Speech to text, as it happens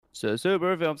So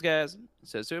Super Films Cast.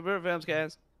 So Super Films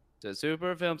Cast. So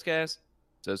Super Films Cast.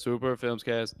 So Super Films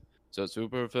Cast. So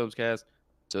Super Films Cast.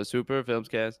 So Super Films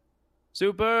Cast.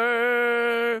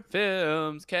 Super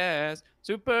Films Cast.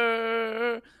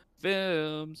 Super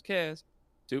Films Cast.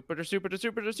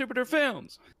 Super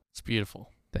Films. It's beautiful.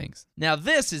 Thanks. Now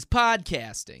this is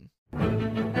podcasting.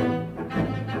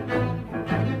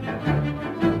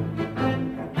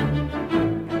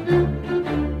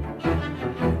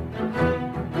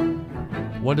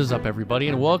 What is up, everybody,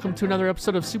 and welcome to another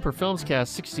episode of Super Films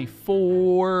Cast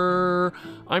 64.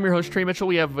 I'm your host, Trey Mitchell.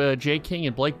 We have Jay King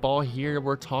and Blake Ball here.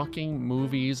 We're talking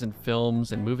movies and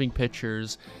films and moving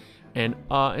pictures and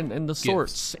the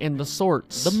sorts. And the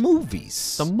sorts. The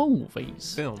movies. The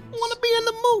movies. Films. I want to be in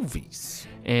the movies.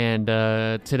 And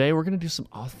today we're going to do some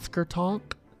Oscar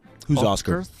talk. Who's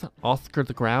Oscar? Oscar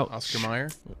the Grouch. Oscar Mayer?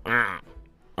 I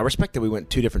respect that we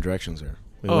went two different directions there.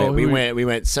 We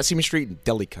went Sesame Street and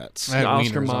Deli Cuts.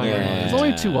 Oscar Mayer. Yeah. There's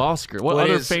only two Oscars. What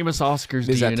other famous Oscars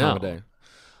do you know?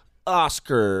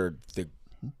 Oscar the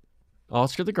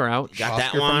Grouch. Got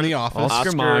Oscar that one. from The Office.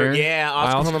 Oscar Mayer. Yeah,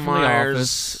 Oscar from the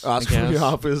Myers. Oscar from The guess.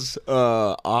 Office.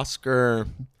 Oscar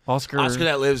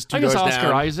that lives two I guess doors Oscar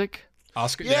down. Isaac.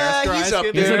 Oscar. Yeah, Oscar he's Isaac. up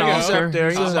He's there. an He's Oscar. up there.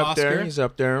 He's He's an up there. Oscar. He's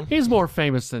up there. He's more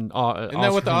famous than Isn't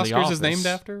that what the from Oscars is Office. named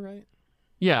after, right?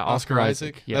 Yeah, Oscar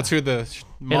Isaac. Yeah. That's who the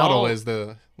model all- is,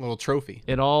 the little trophy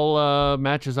It all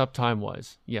matches up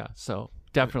time-wise. Yeah, so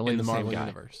definitely in the the same Marvel guy.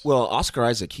 universe. Well, Oscar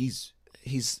Isaac, he's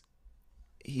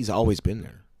always been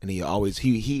there, and he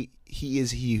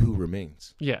is he who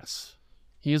remains. Yes,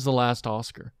 he is the last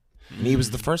Oscar. And he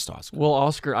was the first Oscar. Will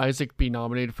Oscar Isaac be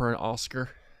nominated for an Oscar?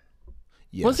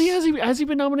 Yes. Was he? Has he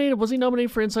been nominated? Was he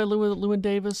nominated for Inside Llewyn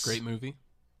Davis? Great movie.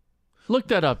 Look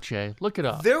that up, Jay. Look it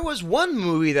up. There was one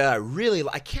movie that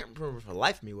I can't remember for the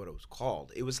life of me what it was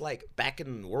called. It was like back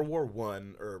in World War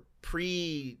One or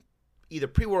either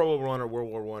pre-World War One or World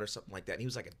War One or something like that. And he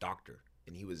was like a doctor,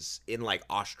 and he was in like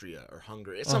Austria or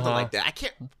Hungary. It's something like that. I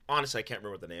can't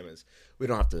remember what the name is. We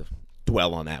don't have to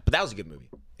dwell on that, but that was a good movie.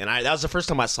 And that was the first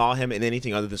time I saw him in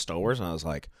anything other than Star Wars, and I was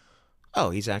like, oh,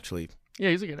 he's Yeah,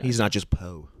 he's a good actor. he's not just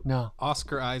Poe. No,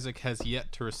 Oscar Isaac has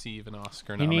yet to receive an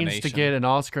Oscar he nomination. needs to get an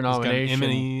Oscar He's got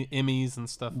nomination Emmys and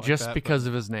stuff like just that. because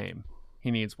of his name. He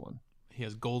needs one. He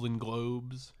has Golden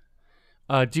Globes.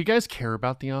 Do you guys care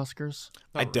about the Oscars?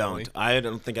 I Not don't. really. I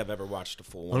don't think I've ever watched a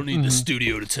full one. need the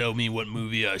studio to tell me what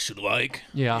movie I should like.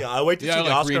 Yeah. Yeah, I wait to Yeah, see I the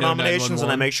like Oscar Reno nominations, and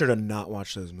I 911. make sure to not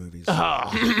watch those movies.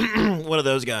 Ah. One of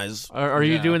those guys. Are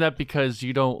you Yeah. doing that because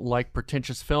you don't like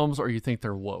pretentious films, or you think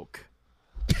they're woke?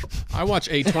 I watch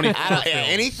A24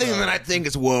 Anything that I think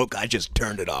is woke, I just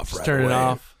turned it off right Turn away. it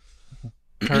off.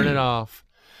 Turn it off.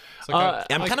 It's like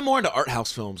I'm kind of more into art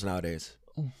house films nowadays.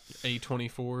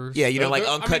 A24. Yeah, you know, like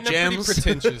Uncut they're Gems. pretty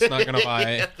pretentious, not gonna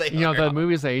lie. You know, the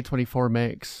movies that A24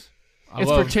 makes.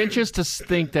 It's pretentious to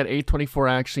think that A24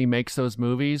 actually makes those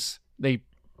movies.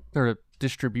 They're a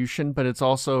distribution, but it's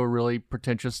also really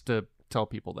pretentious to tell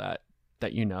people that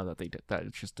you know that they did that.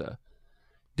 It's just a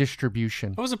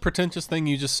distribution. That was a pretentious thing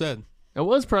you just said. It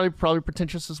was probably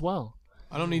pretentious as well.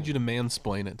 I don't need you to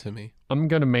mansplain it to me. I'm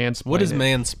gonna mansplain. What does it.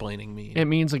 mansplaining mean? It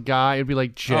means a guy. It'd be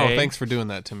like Jay. Oh, thanks for doing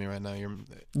that to me right now. You're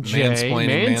Jay,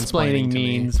 mansplaining to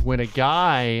me. means when a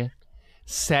guy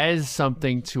says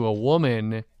something to a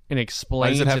woman and explains Why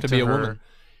does it have to be a her, woman?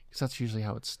 because that's usually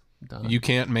how it's done. You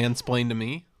can't mansplain to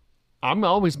me. I'm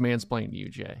always mansplaining to you,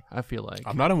 Jay. I feel like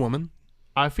I'm not a woman.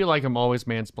 I'm always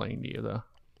mansplaining to you, though.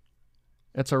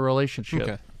 It's a relationship.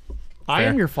 Okay. I Fair.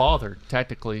 am your father,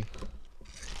 technically.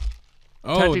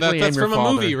 Oh, Technically, that's I'm your from a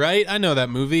father. movie, right? I know that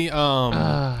movie.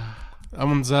 That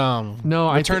one's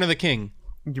No, Return of the King.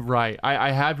 You're right.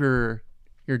 I have your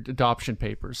adoption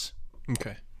papers.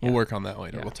 Okay, we'll work on that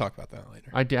later. Yeah. We'll talk about that later.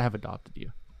 I have adopted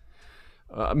you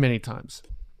many times.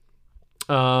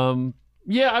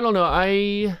 Yeah, I don't know.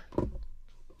 I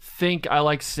think I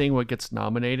like seeing what gets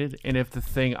nominated, and if the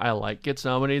thing I like gets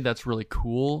nominated, that's really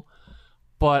cool.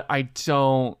 But I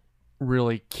don't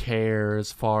really care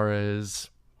as far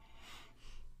as,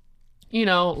 you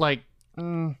know, like,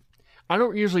 I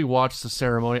don't usually watch the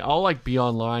ceremony. I'll like be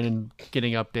online and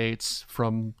getting updates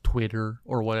from Twitter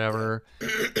or whatever.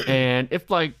 And if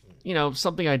like, you know,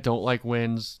 something I don't like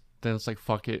wins, then it's like,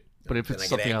 fuck it. But if Then it's I get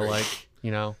something I angry. like,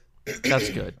 you know, that's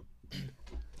good.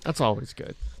 That's always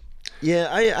good. Yeah,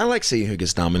 I like seeing who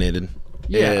gets nominated.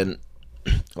 Yeah. And,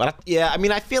 I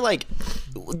mean, I feel like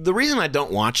the reason I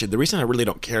don't watch it, the reason I really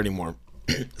don't care anymore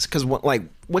because like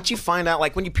once you find out,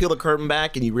 like when you peel the curtain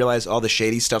back and you realize all the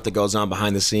shady stuff that goes on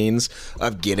behind the scenes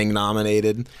of getting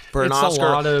nominated for an It's Oscar, a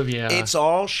lot of it's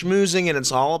all schmoozing and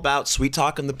it's all about sweet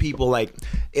talking the people. Like,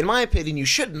 in my opinion, you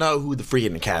should know who the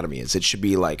freaking Academy is. It should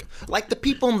be like the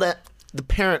people the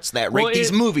parents that rate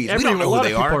these movies. We don't know who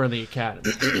they A lot of people are. are in the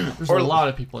Academy. There's a lot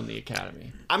of people in the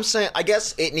Academy. I'm saying, I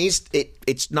guess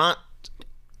it's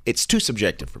too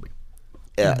subjective for me.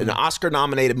 An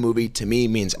Oscar-nominated movie to me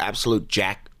means absolute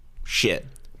jack shit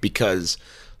because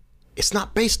it's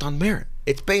not based on merit.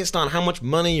 It's based on how much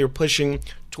money you're pushing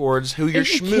towar's who you're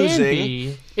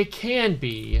schmoozing. It can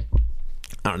be.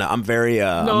 I don't know. I'm very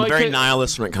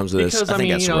nihilist when it comes to this. Because, I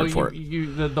think that's the word for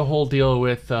it. The whole deal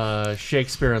with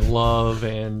Shakespeare in Love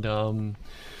and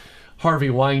Harvey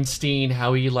Weinstein,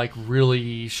 how he like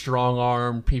really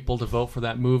strong-armed people to vote for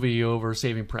that movie over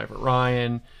Saving Private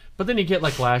Ryan. But then you get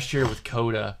like last year with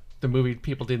Coda, the movie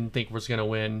people didn't think was going to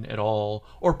win at all,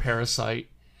 or Parasite,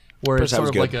 where it's sort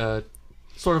of like a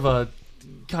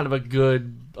kind of a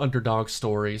good underdog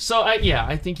story. So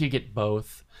I think you get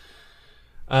both.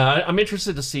 I'm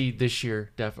interested to see this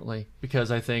year definitely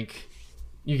because I think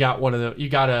you got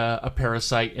a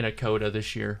Parasite and a Coda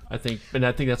this year. I think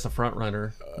that's the front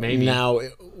runner. Maybe now,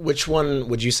 which one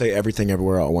would you say Everything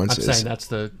Everywhere All at Once I'm is? saying that's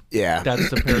the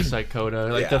Parasite Coda,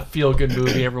 like Yeah. the feel good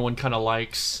movie everyone kind of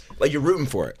likes. Like you're rooting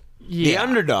for it. The Yeah.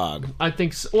 underdog. I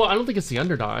think so. Well, I don't think it's the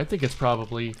underdog. I think it's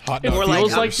probably Hot it dog. Or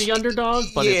feels like, like the underdog,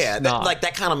 but yeah, it's not. like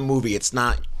that kind of movie. It's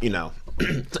not,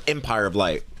 it's Empire of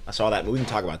Light. I saw that. We can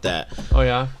talk about that. Oh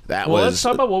yeah. That well, was- let's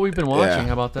talk about what we've been watching. yeah.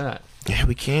 How about that? Yeah,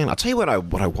 we can. I'll tell you what I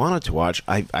wanted to watch.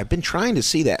 I've been trying to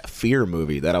see that Fear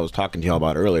movie that I was talking to y'all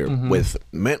about earlier, with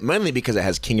mainly because it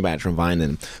has King Badge from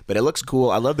Vine, but it looks cool.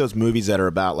 I love those movies that are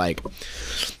about like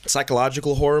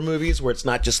psychological horror movies where it's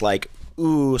not just like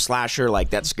ooh slasher, like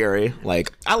that's scary.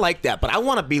 Like I like that, but I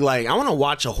want to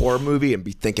watch a horror movie and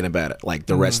be thinking about it like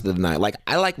the rest of the night. Like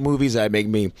I like movies that make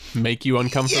Make you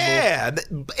uncomfortable. yeah,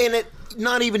 and it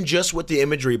not even just with the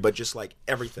imagery, but just like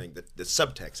everything, the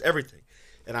subtext, everything.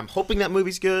 And I'm hoping that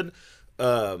movie's good.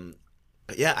 But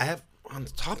yeah, I have on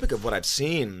the topic of what I've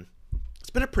seen.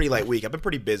 It's been a pretty light week. I've been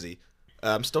pretty busy.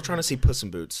 I'm still trying to see Puss in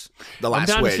Boots, The Last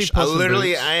down to see Wish. Puss in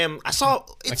Boots. I saw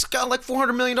it's got like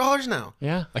 $400 million now.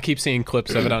 Yeah. I keep seeing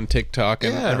clips of it on TikTok,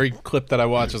 and Yeah. every clip that I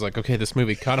watch is like, okay, this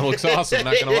movie kind of looks awesome.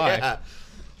 Not gonna lie, Yeah.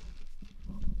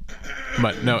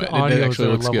 but no, it Audios actually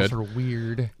looks levels good. are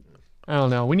weird. I don't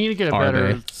know. We need to get a Are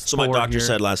better. they? So my score doctor here.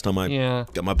 said last time I Yeah.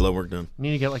 got my blood work done. We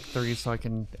need to get like 30 so I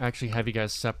can actually have you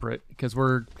guys separate because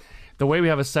the way we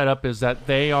have it set up is that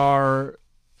they are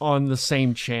on the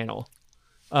same channel,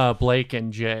 Blake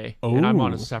and Jay, and I'm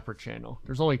on a Ooh. separate channel.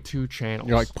 There's only 2 channels.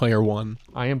 You're like player one.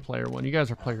 I am player 1. You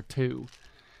guys are player 2.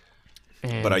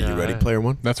 And, But are you ready, player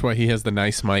one? That's why he has the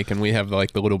nice mic, and we have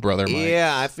like the little brother mic.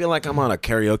 Yeah, I feel like I'm on a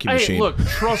karaoke Hey, machine. look,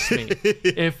 trust me.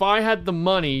 If I had the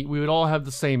money, we would all have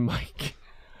the same mic.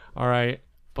 All right,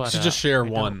 but Should just share we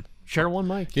don't. one. Share one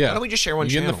mic. Yeah. Why don't we just share one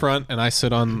You get in the channel? front, and I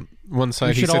sit on one side.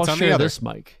 We He should all sits on the share other. this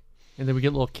mic, and then we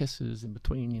get little kisses in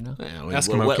between. You know, Yeah,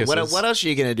 Eskimo what kisses. else are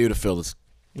you gonna do to fill this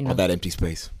You know. all that empty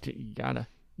space? you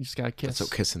just gotta kiss. That's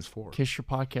what kissing's for. Kiss your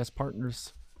podcast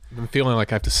partners. I'm feeling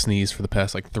like I have to sneeze for the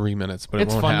past like 3 minutes, but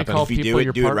It's it won't fun happen. to call If you do people it,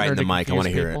 your do it partner right in the to mic. I wanna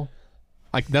confuse hear it. people.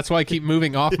 Like that's why I keep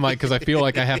moving off mic because I feel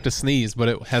like I have to sneeze, but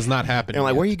it has not happened. And I'm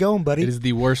like, yet. where you going, buddy? It is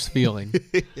the worst feeling.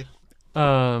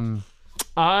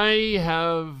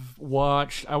 I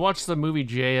watched the movie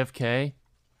JFK.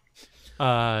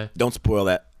 Don't spoil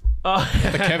that.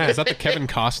 Is that the Kevin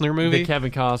Costner movie? The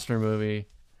Kevin Costner movie.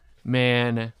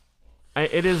 Man,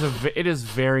 it is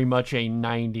very much a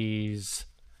 90s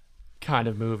kind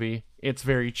of movie. It's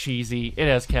very cheesy. It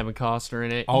has Kevin Costner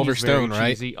in it. Oliver He's very Stone, right?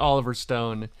 cheesy. Oliver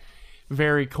Stone.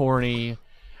 Very corny.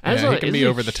 Yeah, he can be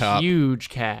over the top. Huge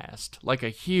cast. Like a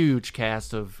huge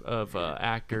cast of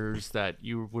actors that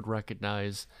you would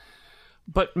recognize.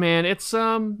 But man, it's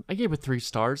I gave it 3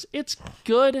 stars. It's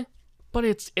good, but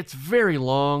it's very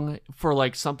long for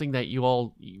like something that you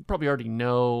probably already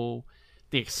know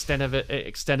the extent of it.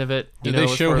 Did know, they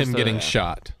as show far him as getting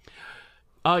shot?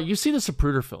 You see the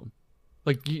Zapruder film,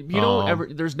 like you don't ever.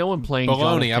 There's no one playing. John F.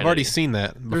 Baloney. I've already Kennedy. seen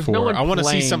that There's before. no one I want to see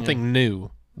playing- something new.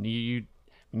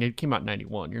 It came out in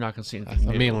 91. You're not gonna see anything.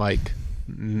 I new. mean, like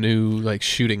new, like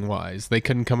shooting wise. They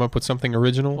couldn't come up with something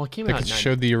original. Well, it came they out could in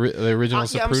show the original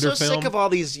Yeah, I'm Zapruder so film. sick of all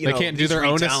these. They can't do these their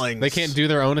own. retellings. They can't do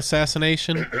their own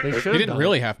assassination. They should He didn't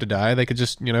really have to die. They could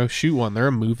just shoot one. They're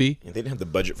a movie. They didn't have the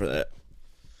budget for that.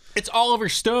 It's Oliver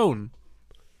Stone.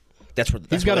 That's where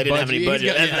He's got why a they didn't have any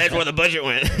budget. He's budget. got- That's where the budget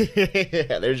went.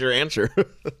 Yeah, there's your answer.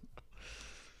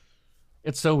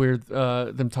 It's so weird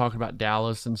them talking about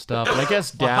Dallas and stuff. And I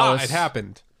guess Aha, Dallas. it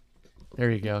happened.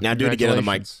 There you go. Now do it again on the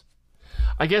mic. Congratulations.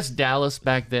 I guess Dallas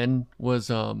back then was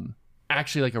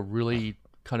actually like a really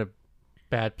kind of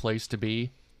bad place to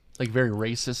be. Like very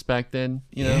racist back then,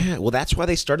 you know? Yeah, well, that's why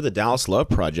they started the Dallas Love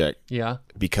Project. Yeah.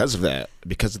 Because of that.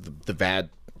 Because of the bad,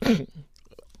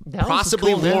 Dallas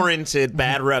possibly is cool, man. warranted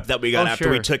bad rep that we got after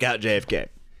we sure. took out JFK.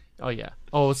 Oh, yeah.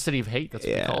 Oh, City of Hate. That's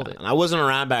what we called it. And I wasn't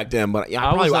around back then, but yeah,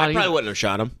 I was not I probably either. wouldn't have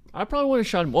shot him. I probably would have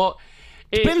shot him. Well,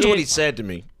 Depends what he said to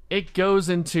me. It goes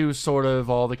into sort of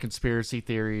all the conspiracy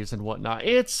theories and whatnot.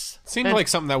 Seemed like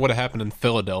something that would have happened in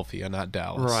Philadelphia, not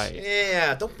Dallas. Right.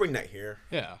 Yeah, don't bring that here.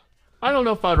 Yeah. I don't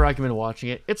know if I'd recommend watching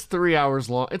it. It's 3 hours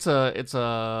long. It's a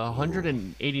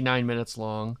 189 minutes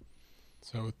long.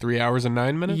 So 3 hours and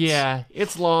 9 minutes? Yeah,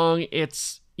 it's long.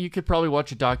 You could probably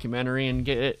watch a documentary and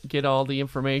get all the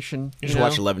information. You should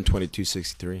watch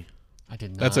 11/22/63. I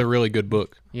did not. That's a really good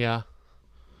book. Yeah.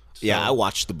 Yeah, I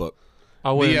watched the book.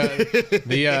 I would.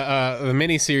 The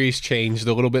miniseries changed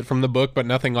a little bit from the book, but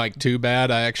nothing like too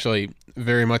bad. I actually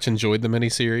very much enjoyed the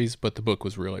miniseries, but the book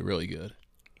was really, really good.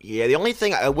 Yeah, the only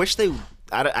thing I wish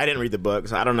I didn't read the book,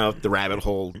 so I don't know if the rabbit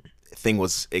hole thing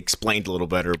was explained a little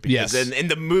better. Because Yes. in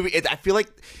the movie, I feel like,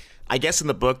 I guess in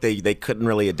the book they couldn't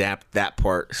really adapt that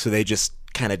part, so they just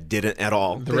kind of didn't at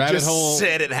all. The They rabbit just hole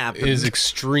said it happened. is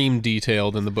extremely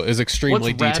detailed in the book. Is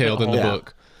extremely What's rabbit detailed in the hole?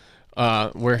 book.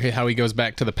 How he goes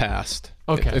back to the past.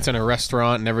 Okay. It's in a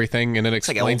restaurant and everything, and it like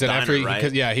an explains old it after diner,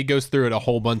 right? he goes through it a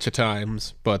whole bunch of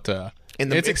times, but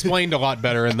it's explained a lot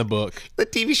better in the book. The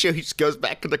TV show, he just goes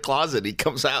back to the closet. He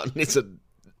comes out and it's a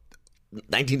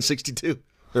 1962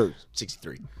 or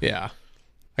 63. Yeah.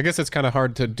 I guess it's kind of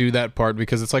hard to do that part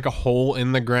because it's like a hole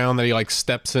in the ground that he like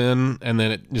steps in, and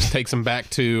then it just takes him back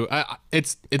to.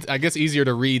 It's I guess easier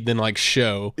to read than like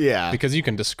show. Yeah. Because you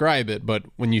can describe it, but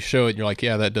when you show it, you're like,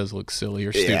 yeah, that does look silly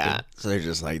or stupid. Yeah, so they're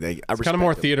just like It's kind of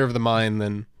more theater of the mind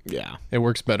than. Yeah, It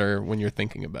works better when you're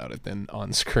thinking about it than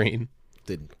on screen.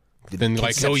 Than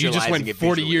Like, oh, you just went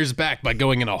 40 years back by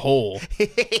going in a hole.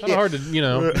 Kind of hard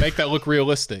to, make that look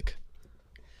realistic.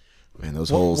 Man, those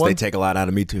holes, they take a lot out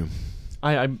of me too.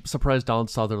 I'm surprised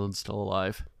Donald Sutherland's still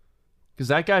alive. Because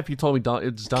that guy, if you told me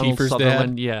it's Donald Kiefer's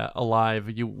Sutherland,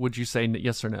 alive, would you say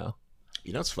yes or no?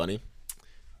 You know what's funny?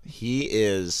 He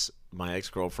is my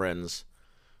ex-girlfriend's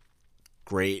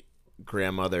great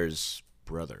grandmother's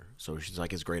brother, so she's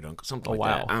like his great uncle, something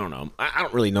like that. I don't know. I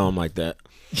don't really know him like that.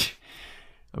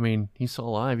 I mean, he's still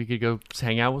alive. You could go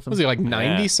hang out with him. Was he like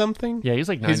 90 something? Yeah, he's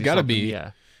like 90 He's got to something, be.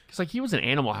 Yeah. Because like he was in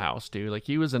Animal House, dude. Like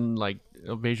he was in like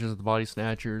Invasions of the Body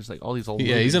Snatchers, like all these old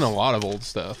Yeah, movies. he's in a lot of old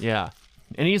stuff. Yeah.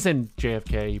 And he's in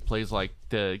JFK. He plays like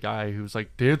the guy who's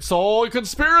like, it's all a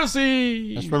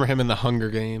conspiracy. I just remember him in the Hunger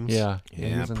Games. Yeah.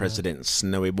 Yeah, he's in President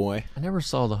Snowy Boy. I never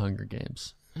saw the Hunger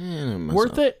Games. Worth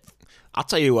Worth it? I'll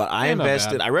tell you what. I Yeah, not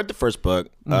invested. bad. I read the first book.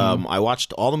 I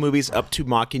watched all the movies up to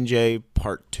Mockingjay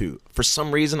Part 2. For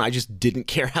some reason, I just didn't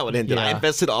care how it ended. I Yeah.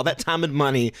 invested all that time and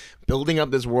money building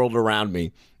up this world around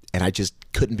me, and I just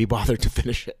couldn't be bothered to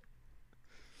finish it.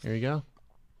 There you go.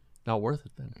 Not worth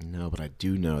it then. No, but I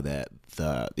do know that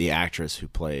the actress who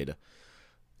played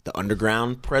the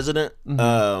underground president,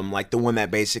 like the one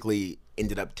that basically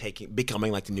ended up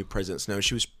becoming like the new President Snow.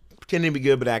 She was pretending to be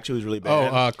good, but actually was really bad.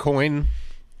 Oh, Coin.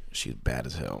 She's bad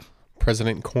as hell.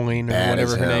 President Coin or Bad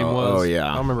whatever as her name hell. was. Oh, yeah. I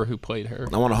don't remember who played her.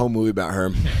 I want a whole movie about her.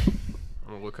 I'm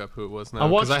gonna look up who it was now. I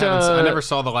 'cause watched, I never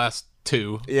saw the last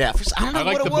two. Yeah, I don't know I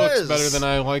like what the it books was. better than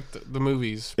I liked the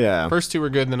movies. Yeah. First two were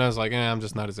good, and then I was like, I'm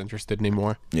just not as interested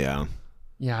anymore. Yeah,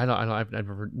 Yeah,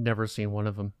 I've never seen one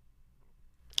of them.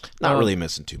 not really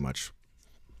missing too much.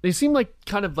 They seem like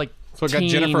kind of like So it got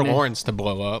Jennifer Lawrence to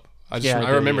blow up. I Yeah,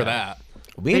 remember yeah. that.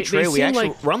 Me and They Trey, seem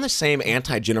like- we're on the same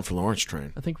anti-Jennifer Lawrence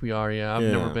train. I think we are. Yeah, I've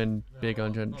Yeah. never been big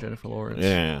on Jennifer Lawrence.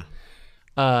 Yeah,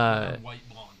 Uh,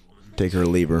 take her or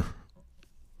leave her.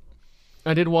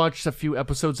 I did watch a few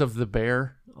episodes of The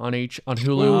Bear on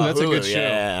Hulu. Ooh, that's a good Hulu, show.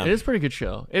 yeah. It is a pretty good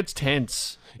show. It's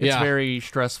tense. It's Yeah. very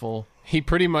stressful. He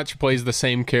pretty much plays the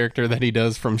same character that he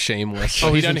does from Shameless. Oh,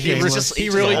 he he's in done- Shameless. He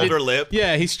He's really just did. older lip.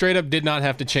 Yeah, he straight up did not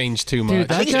have to change too much.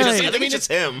 that I think, guy- it's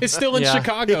just him. It's still in Yeah.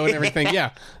 Chicago and everything.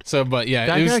 Yeah. So, but yeah,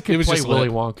 That it was, guy it could was play just Willy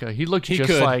lit. Wonka. He looks He just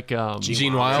could. like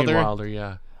Gene Wilder. Gene Wilder,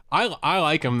 yeah. I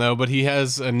like him though, but he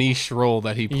has a niche role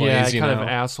that he plays. Yeah, you kind know. of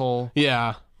asshole.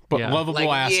 Yeah, but Yeah.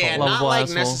 lovable asshole. Yeah, Lovable not like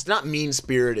asshole. not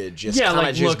mean-spirited. Just Yeah, kinda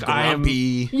like just look,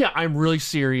 grumpy. I'm really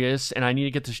serious and I need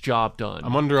to get this job done.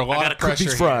 I'm under a lot gotta of cook pressure.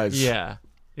 these here. fries. Yeah,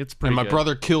 it's pretty. And my good.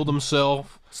 brother killed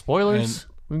himself. Spoilers.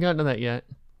 We haven't gotten to that yet.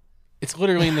 It's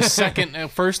literally in the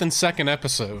first and second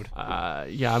episode.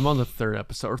 Yeah, I'm on the third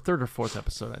or fourth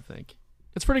episode, I think.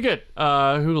 It's pretty good.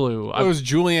 Hulu. It was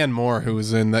Julianne Moore who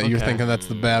was in that. You're Okay. thinking that's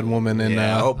the bad woman in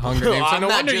Yeah. Hunger Games. So I'm no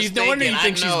not wonder just you thinking,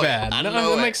 think she's I know it. bad. I No, know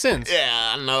that it. makes sense.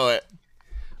 Yeah, I know it.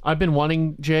 I've been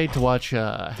wanting Jay to watch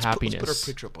Let's Happiness. put our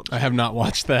picture up on I have not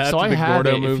watched that. So I the have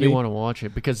Gordo it movie. if you want to watch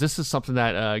it, because this is something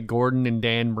that Gordon and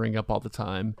Dan bring up all the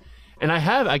time. And I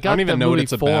got don't even the know what movie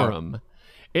it's for about. 'em.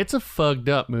 It's a fucked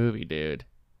up movie, dude.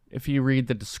 If you read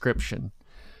the description.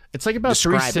 It's like about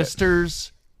three Describe it.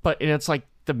 sisters, and it's like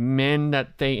the men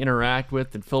that they interact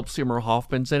with, and Philip Seymour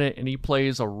Hoffman's in it, and he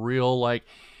plays a real, like,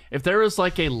 if there was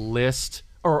like a list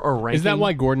or a ranking. Is that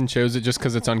why Gordon chose it? Just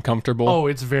because it's uncomfortable? Oh,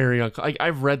 it's very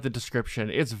I've read the description.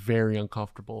 It's very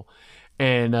uncomfortable.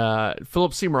 And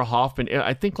Philip Seymour Hoffman,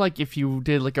 I think, like, if you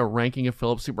did like a ranking of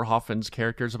Philip Seymour Hoffman's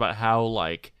characters about how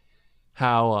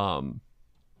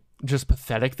just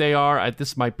pathetic they are,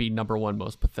 this might be number one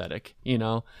most pathetic, you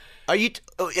know? Are you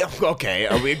okay?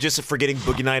 Are we just forgetting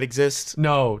Boogie Night exists?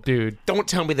 No, dude. Don't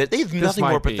tell me that. There's nothing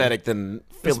might more be. pathetic than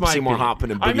This Philip might Seymour be.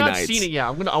 Hoffman and Boogie I've not Nights. seen it yet. I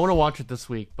want to watch it this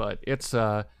week, but it's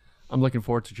I'm looking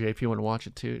forward to Jay if you want to watch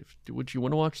it too. Would you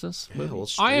want to watch this? Yeah, we'll I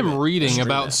stream am it. reading Stream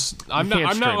about. it. I'm can't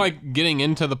not stream like getting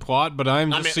into the plot, but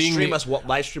I'm I just mean, seeing.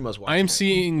 live stream us. I am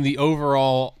seeing the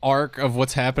overall arc of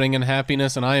what's happening in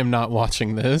Happiness, and I am not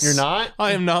watching this. You're not?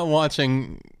 I am not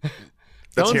watching.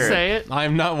 Don't hear it. say it. I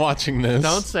am not watching this.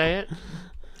 Don't say it.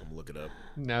 Look it up.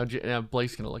 Now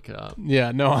Blake's gonna look it up.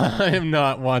 Yeah, no, I am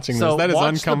not watching So this. That is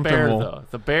watch uncomfortable. The Bear, though.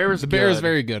 The Bear is The Bear is good.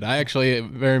 very good. I actually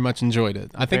very much enjoyed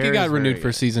it. I think it Bear got is renewed very for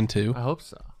good. season 2. I hope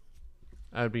so.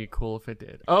 That'd be cool if it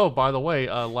did. Oh, by the way,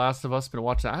 Last of Us, been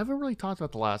watching that. I haven't really talked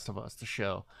about The Last of Us, the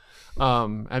show.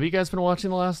 Have you guys been watching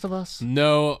The Last of Us?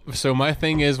 No, so my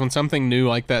thing is when something new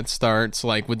like that starts,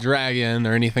 like with Dragon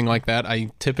or anything like that, I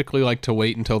typically like to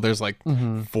wait until there's like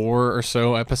 4 or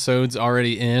so episodes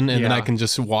already in, and then I Yeah. can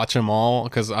just watch them all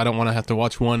because I don't want to have to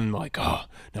watch one and like, oh,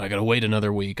 now I gotta wait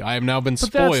another week. I have now been But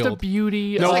spoiled. that's the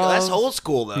beauty It's of... like that's old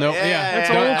school though. No, yeah, That's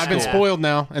no, old I've been school. spoiled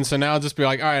now, and so now I'll just be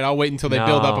like, all right, I'll wait until they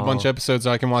build up a No. bunch of episodes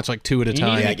so I can watch like 2 at a You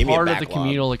time. need Yeah, to give be me a part of the backlog.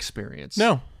 communal experience.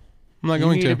 No, I'm not You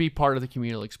going need to. to be part of the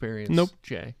communal experience, Nope.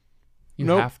 Jay. You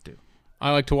Nope. have to.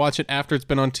 I like to watch it after it's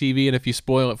been on TV, and if you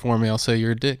spoil it for me, I'll say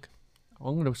you're a dick.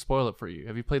 I'm going to spoil it for you.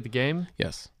 Have you played the game?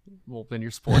 Yes. Well, then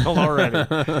you're spoiled already.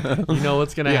 You know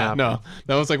what's going to Yeah, happen. no,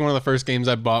 that was like one of the first games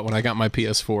I bought when I got my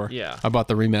PS4. Yeah. I bought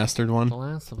the remastered The one.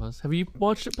 Last of Us. Have you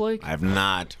watched it, Blake? I have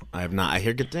not. I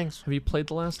hear good things. Have you played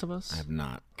The Last of Us? I have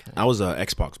not. Okay. I was a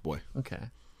Xbox boy. Okay.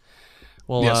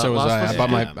 Well, Yeah, so was Last I. of Us I bought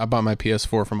is my good. I bought my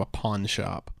PS4 from a pawn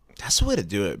shop. That's the way to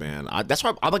do it, man. That's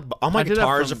why I like all my I did that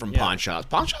guitars from- are from yeah. pawn shops.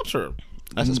 Pawn shops are,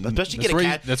 especially That's get a where,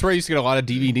 cat. that's where I used to get a lot of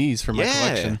DVDs from my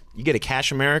collection. You get a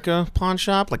Cash America pawn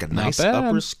shop, like a nice bad.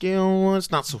 upper scale one.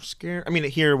 It's not so scary. I mean,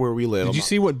 here where we live. Did you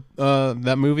see what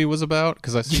that movie was about?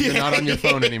 Because I see you're not on your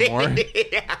phone anymore.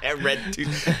 Yeah, I read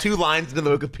two lines into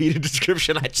the Wikipedia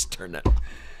description. I just turned it.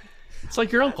 It's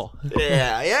like your uncle.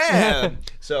 Yeah.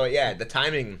 So yeah, the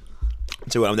timing.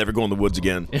 So I'm never going to the woods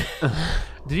again.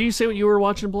 Did you say what you were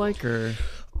watching, Blake? Or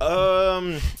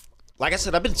Like I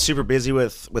said, I've been super busy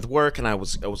with work, and I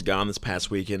was gone this past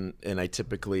week, and I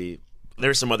typically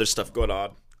there's some other stuff going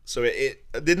on, so I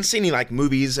didn't see any like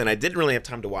movies, and I didn't really have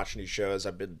time to watch any shows.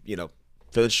 I've been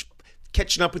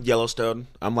catching up with Yellowstone.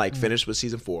 I'm like finished with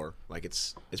season 4. Like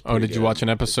it's. Oh, did you watch an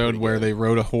episode where they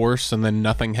rode a horse and then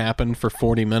nothing happened for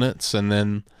 40 minutes and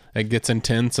then it gets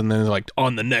intense and then it's like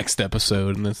on the next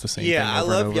episode and it's the same thing? Yeah, I over and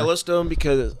love over? Yellowstone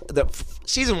because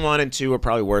season 1 and 2 are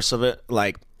probably worse of it.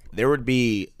 Like there would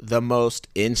be the most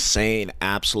insane,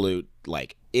 absolute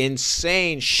like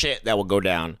insane shit that would go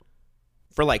down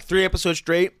for like 3 episodes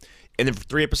straight, and then for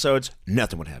 3 episodes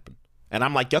nothing would happen. And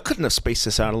I'm like, y'all couldn't have spaced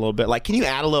this out a little bit. Like, can you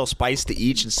add a little spice to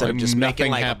each instead Like, of just nothing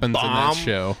making like happens a bomb? in that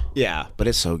show. Yeah, but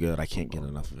it's so good. I can't get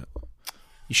enough of it.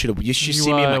 You should you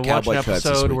see me in my watch cowboy an cuts this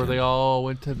episode where weekend. they all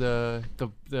went to the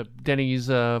Denny's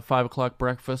 5:00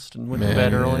 breakfast and went to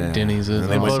bed early. yeah. Denny's is And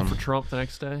they And went voted awesome. for Trump the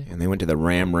next day. And they went to the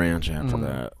Ram Ranch after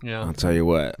that. yeah. I'll tell you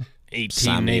what. 18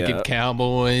 Sign me naked up.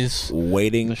 cowboys.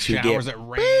 Waiting to Showers get. at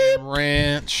Ram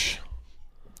Ranch.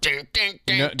 Do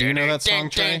you know that song,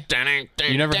 Trey?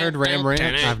 You never heard Ram Ranch?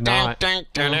 I've not. Let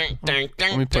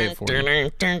me play it for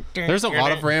you. There's a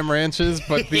lot of Ram Ranches,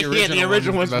 but the original, Yeah, the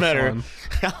original one's one's the best better. one.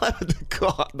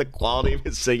 I love the quality of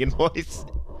his singing voice.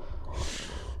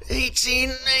 18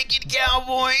 naked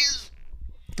cowboys.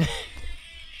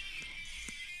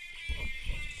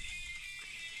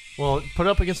 Well, put it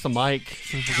up against the mic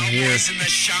so people can hear. Cowboys in the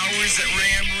showers at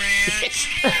Ram Ranch.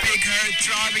 Big herd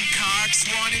throbbing cocks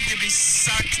wanting to be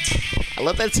sucked. I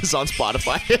love that this is on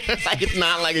Spotify. Like it's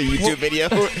not like a YouTube video.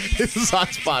 This is on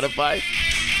Spotify.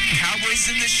 Cowboys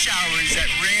in the showers at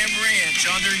Ram Ranch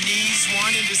on their knees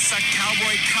wanting to suck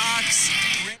cowboy cocks.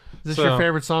 Is this So- your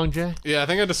favorite song, Jay? Yeah, I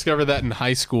think I discovered that in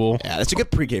high school. Yeah, that's a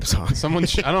good pregame song. Someone,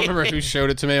 I don't remember who showed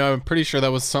it to me. I'm pretty sure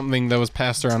that was something that was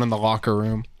passed around in the locker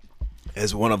room.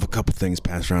 As one of a couple things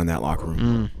passed around that locker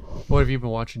room. What have you been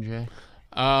watching, Jay?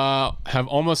 Have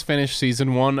almost finished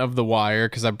season 1 of The Wire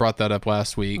because I brought that up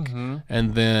last week,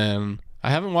 and then I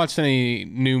haven't watched any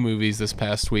new movies this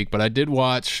past week, but I did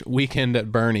watch Weekend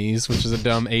at Bernie's, which is a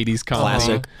dumb 80s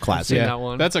comedy. Classic. Seen that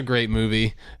one. That's a great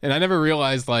movie, and I never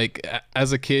realized like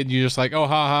as a kid you're just like, oh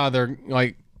ha, they're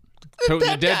like toting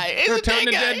a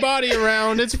dead body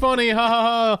around. It's funny, ha ha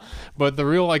ha. But the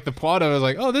real like the plot of it was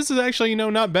like, oh, this is actually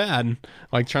not bad.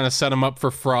 Like trying to set them up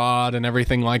for fraud and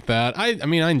everything like that. I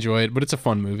mean I enjoy it, but it's a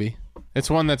fun movie.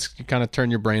 It's one that's kind of turn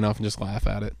your brain off and just laugh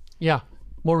at it. Yeah.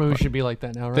 More movies should be like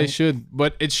that now, right? They should,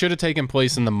 but it should have taken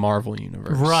place in the Marvel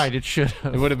universe. Right, it should It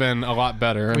have. would have been a lot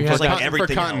better. We And had for, like for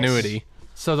everything continuity.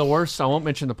 So the worst, I won't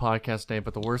mention the podcast name,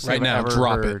 but the worst Right thing now, I've ever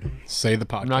drop heard. it. Say the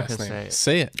podcast not gonna name.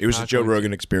 say it. It was a Not Joe going to.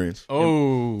 Rogan experience.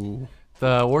 Oh.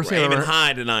 The worst thing I Aiming ever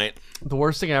high tonight. the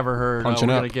worst thing I ever heard. Punching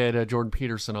we're up. gonna get Jordan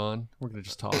Peterson on. We're gonna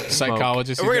just talk.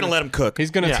 Psychologist. We're gonna let him cook. He's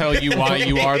gonna Yeah. tell you why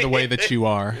you are the way that you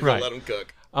are. Right. Let him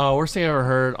cook. Worst thing I ever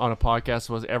heard on a podcast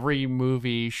was every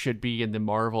movie should be in the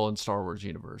Marvel and Star Wars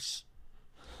universe.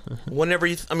 Whenever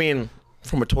you, I mean,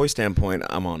 from a toy standpoint,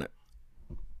 I'm on it.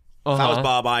 If I was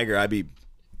Bob Iger, I'd be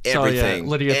everything. So, yeah,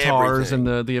 Lydia Tars everything.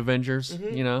 and the Avengers.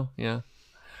 You know, yeah.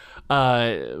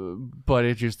 But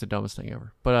it's just the dumbest thing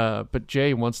ever. But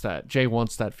Jay wants that. Jay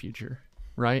wants that future,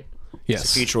 right? Yes.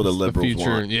 It's the future the liberals future,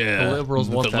 want. Yeah. The liberals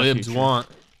want the that libs future. want.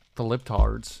 The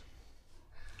libtards.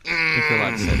 If you're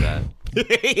allowed to say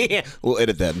that. We'll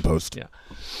edit that in post.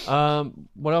 Yeah.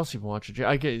 What else you been watching? Jay?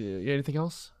 Anything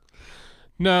else?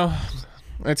 No.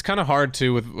 It's kind of hard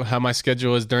too with how my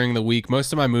schedule is during the week.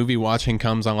 Most of my movie watching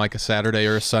comes on like a Saturday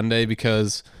or a Sunday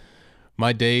because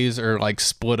my days are like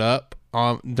split up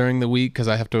during the week because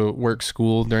I have to work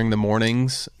school during the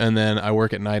mornings and then I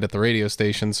work at night at the radio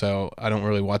station, so I don't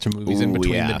really watch movies in Ooh,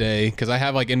 between yeah. the day because I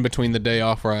have like in between the day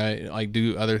off where I like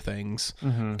do other things,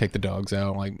 take the dogs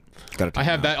out, like Gotta I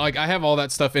have that like I have all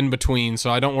that stuff in between, so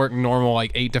I don't work normal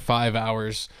like 8 to 5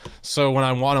 hours. So when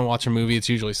I want to watch a movie, it's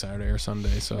usually Saturday or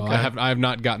Sunday. So I have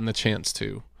not gotten the chance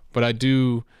to, but I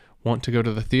do want to go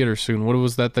to the theater soon. What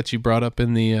was that you brought up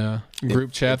in the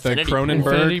group chat? Infinity The Cronenberg.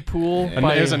 Infinity Pool. And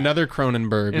by there's another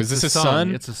Cronenberg. It's Is this a a son.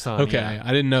 son? It's a son, Okay, yeah. I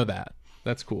didn't know that.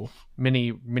 That's cool.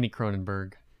 mini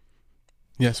Cronenberg.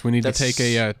 Yes, we need That's to take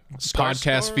a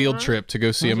podcast field trip to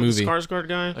go see a movie. Skarsgård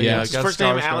guy? Yeah. His Gus first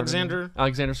name Skarsgård. Alexander?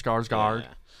 Alexander Skarsgård. Yeah.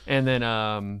 And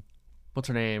then what's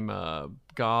her name?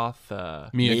 Goth. Mia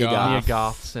Mia Goth. Mia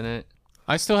Goth's in it.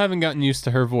 I still haven't gotten used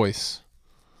to her voice.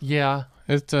 Yeah.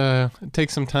 It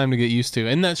takes some time to get used to.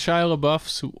 Isn't that Shia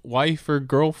LaBeouf's wife or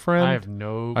girlfriend? I have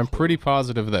no I'm pretty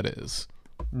positive that is.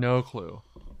 no clue.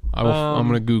 I'm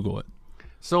gonna Google it.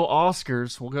 So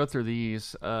Oscars, we'll go through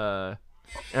these. God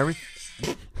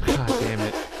damn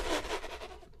it.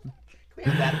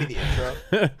 Can that be the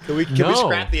intro? Can we No.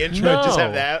 scrap the intro and just have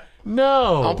No. that? I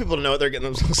No. want people to know what they're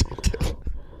getting themselves into.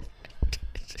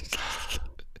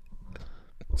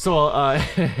 So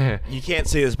You can't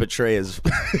see this, but Trey is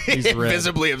He's red.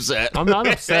 visibly upset. I'm not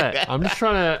upset. I'm just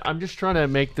trying to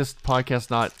make this podcast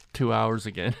not 2 hours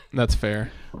again. That's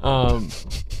fair.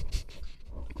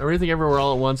 Everything Everywhere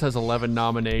All at Once has 11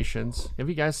 nominations. Have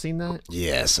you guys seen that?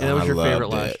 Yes, Yeah, that was I your favorite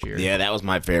loved last it. year. Yeah, that was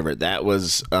my favorite. That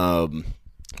was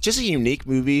just a unique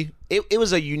movie. It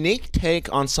was a unique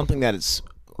take on something that is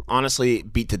honestly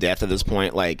beat to death at this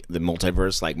point. Like the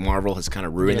multiverse, like Marvel has kind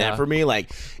of ruined Yeah. that for me.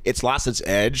 Like it's lost its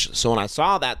edge. So when I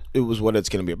saw that it was what it's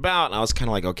going to be about, I was kind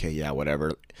of like, okay, yeah,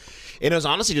 whatever. And it was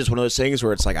honestly just one of those things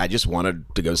where it's like I just wanted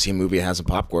to go see a movie that has some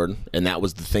popcorn, and that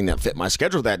was the thing that fit my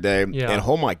schedule that day. Yeah. And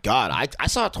oh my god, I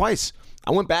saw it twice.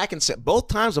 I went back and said both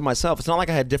times with myself. It's not like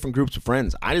I had different groups of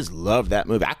friends. I just loved that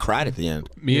movie. I cried at the end.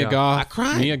 Mia Yeah. Goth. I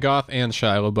cried. Mia Goth and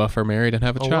Shia LaBeouf are married and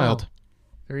have a Oh, child wow.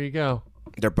 There you go.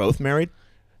 They're both married.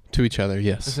 to each other.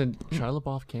 Yes. Isn't Shia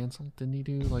LaBeouf canceled? Didn't he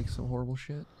do like some horrible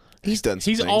shit? He's done.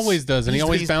 Some He's things. always does, and he He's-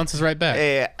 always he's- bounces right back.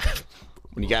 Yeah.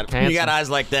 When you got eyes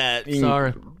like that, you,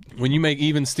 Sorry. When you make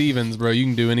Even Stevens, bro, you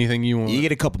can do anything you want. you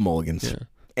get a couple mulligans.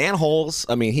 And holes.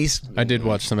 I mean, he's I did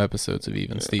watch some episodes of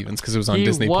Even Stevens because it was on He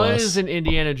Disney was Plus. in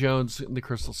Indiana Jones and the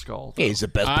Crystal Skull. he's the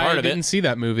best part I of didn't it. see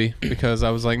that movie because I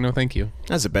was like, no, thank you.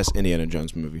 That's the best Indiana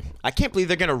Jones movie. I can't believe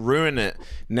they're gonna ruin it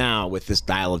now with this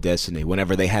Dial of Destiny.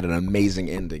 Whenever they had an amazing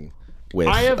ending. With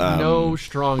I have no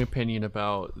strong opinion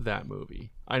about that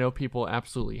movie. I know people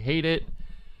absolutely hate it.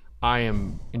 I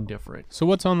am indifferent. So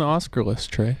what's on the Oscar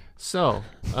list, Trey? So,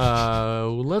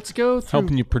 let's go through.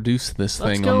 Helping you produce this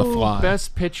Let's thing go on the fly.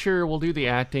 Best Picture. We'll do the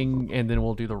acting, and then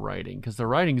we'll do the writing because the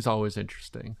writing is always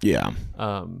interesting. Yeah.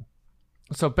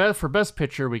 So for Best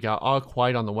Picture, we got All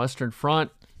Quiet on the Western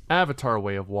Front, Avatar: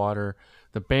 Way of Water,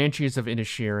 The Banshees of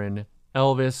Inisherin,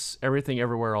 Elvis, Everything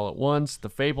Everywhere All at Once, The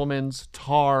Fablemans,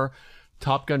 Tar,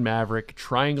 Top Gun Maverick,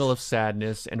 Triangle of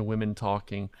Sadness, and Women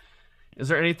Talking. Is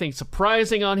there anything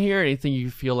surprising on here? Anything you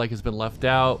feel like has been left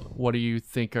out? What do you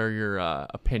think are your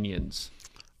opinions?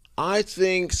 I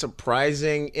think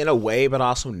surprising in a way, but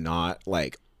also not.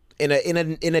 Like in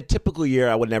a typical year,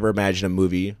 I would never imagine a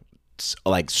movie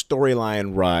like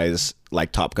storyline rise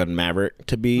like Top Gun Maverick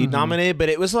to be nominated, but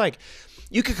it was like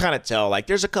you could kind of tell like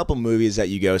there's a couple movies that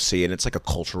you go see and it's like a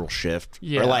cultural shift,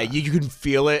 or like you can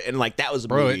feel it, and like that was a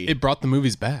movie. It brought the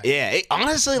movies back. Yeah,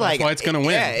 honestly, That's why it's gonna win.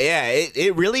 Yeah,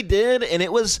 it really did, and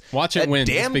it was Watch it a win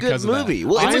damn just because good of that. movie.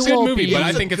 Well, It's a good movie, but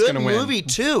I think it's gonna win. Movie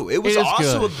too. It was It is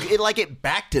also good. it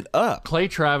backed it up. Clay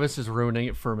Travis is ruining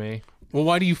it for me. Well,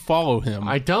 why do you follow him?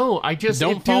 I don't. I just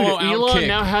Don't follow Elon Outkick.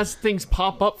 now has things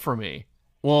pop up for me.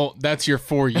 Well, that's your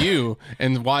For You,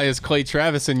 and why is Clay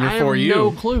Travis in your I For have You?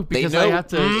 no clue They because know I have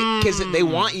to. because they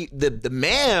want you. The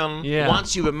man Yeah.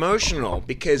 wants you emotional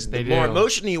because the They more do.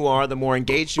 emotional you are, the more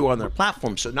engaged you are on their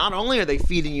platform. So not only are they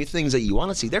feeding you things that you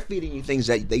want to see, they're feeding you things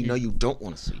that they know you don't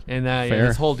want to see. And Fair.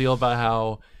 this whole deal about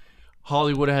how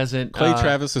Hollywood hasn't. Clay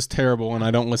Travis is terrible, and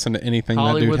I don't listen to anything that dude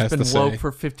Hollywood's has been to say. woke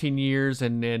for 15 years,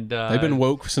 and They've been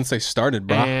woke since they started,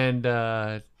 bro.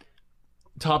 and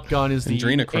Top Gun is the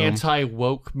Adrenochrome.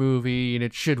 anti-woke movie, and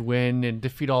it should win and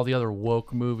defeat all the other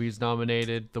woke movies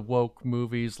nominated. The woke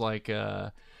movies like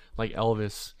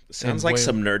Elvis. Sounds and like way-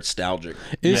 some nostalgic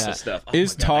Is stuff. Oh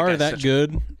is my God, Tar guy's that such-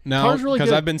 good now? Tar's really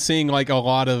good. I've been seeing like a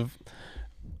lot of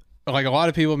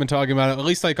people have been talking about it, at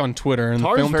least like on Twitter and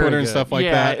Tar's film very Twitter and good. stuff like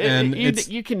Yeah, that. And it's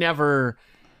you can never.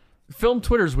 Film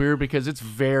Twitter's weird because it's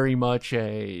very much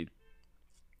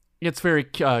it's very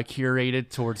curated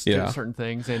towards Yeah. certain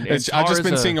things, and I've just Tar's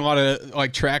been seeing a lot of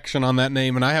like traction on that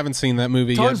name, and I haven't seen that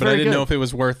movie Tar's yet, but I very didn't good. know if it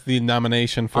was worth the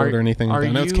nomination for it or anything like that.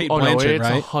 I know it's Kate no, Blanchett, it's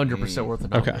right? 100% worth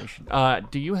the Okay. nomination.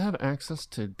 Do you have access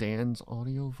to Dan's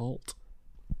Audio Vault?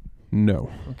 No,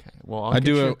 Okay, well I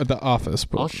do it at the office,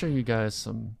 I'll but show you guys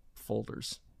some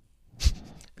folders.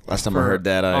 Last time I heard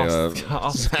that,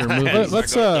 Oscar movies.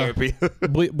 let's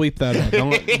bleep that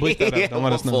out. Bleep that out. Don't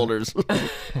let us know. folders.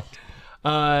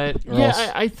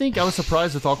 Yeah, I think I was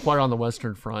surprised with All Quiet on the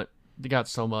Western Front. They got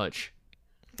so much.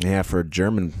 Yeah, for a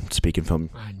German-speaking film,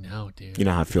 I know, dude. you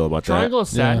know how I feel about Triangle of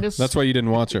Yeah, Sadness. that's why you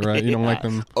didn't watch it, right? You don't like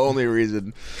them. that. Only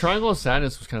reason. Triangle of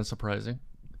Sadness was kind of surprising.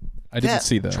 I didn't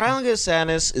see that. Triangle of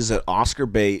Sadness is an Oscar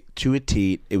bait to a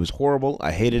T. It was horrible.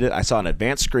 I hated it. I saw an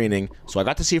advanced screening, so I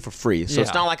got to see it for free. So it's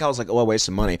Yeah. not like I was like, oh, I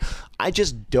wasted money. I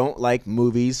just don't like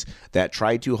movies that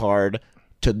try too hard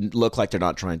to look like they're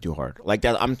not trying too hard. Like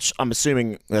that, I'm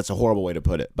assuming that's a horrible way to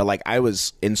put it. But like, I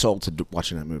was insulted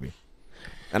watching that movie.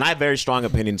 And I have very strong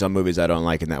opinions on movies I don't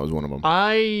like, and that was one of them.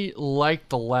 I liked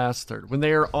the last third. When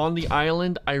they are on the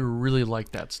island, I really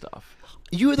like that stuff.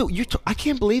 I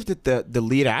can't believe that the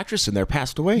lead actress in there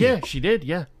passed away. Yeah, she did.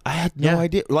 Yeah, I had no Yeah.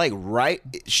 idea. Like, I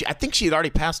think she had already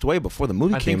passed away before the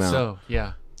movie I came think out. so.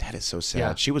 Yeah. That is so sad.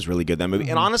 Yeah. She was really good in that movie.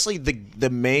 And honestly, the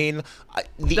main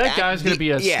That guy's gonna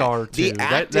be a star, The too.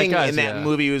 That acting guy's- in that yeah.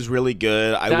 movie was really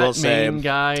good. I That will say. main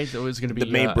guy that was going to be the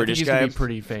main I think British he's gonna guy? be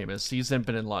pretty famous. He's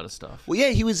been in a lot of stuff. Well, yeah,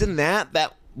 he was in that.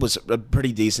 That was a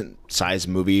pretty decent sized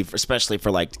movie, especially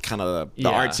for like kind of the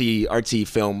Yeah. artsy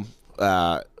film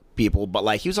people. But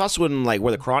like, he was also in like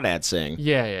Where the Crawdads Sing.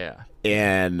 Yeah.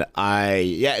 And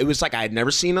it was like I had never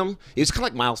seen him. He was kind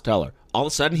of like Miles Teller. All of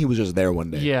a sudden, he was just there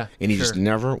one day. Yeah, and he just sure.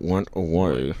 never went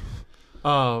away.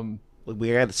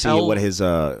 We got to see what his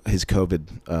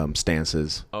COVID stance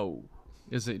is. Oh,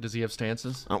 does he have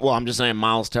stances? Well, I'm just saying,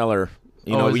 Miles Teller.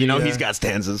 is he, He's got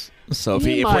stances. So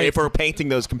if we're painting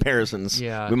those comparisons,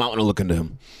 Yeah. we might want to look into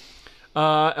him.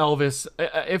 Elvis.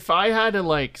 If I had to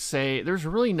like say, there's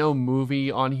really no movie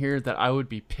on here that I would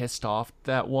be pissed off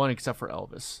that one except for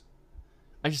Elvis.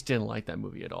 I just didn't like that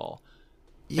movie at all.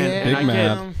 And Big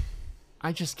mad.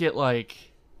 I just get like,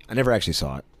 I never actually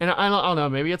saw it. and I don't know,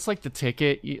 maybe it's like The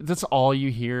Ticket. That's all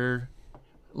you hear,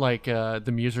 like the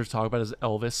musers talk about is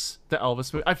Elvis, the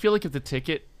Elvis movie. I feel like if The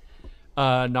Ticket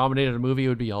nominated a movie, it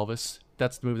would be Elvis.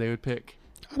 That's the movie they would pick.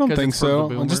 I don't 'Cause think it's for the so.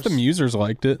 boomers. Just the musers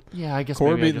liked it. Yeah, I guess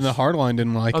Corby maybe and the Hardline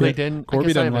didn't like it. they didn't. I Corby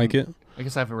guess I didn't like it. haven't- I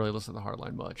guess I haven't really listened to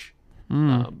Hardline much.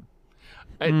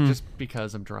 Just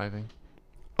because I'm driving.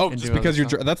 Oh, and just do because other you're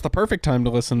stuff. that's the perfect time to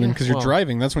listen then, Yeah, because you're well-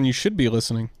 driving. That's when you should be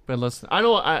listening. But listen, I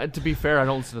don't. To be fair, I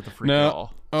don't listen to the freak at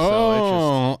all. Oh,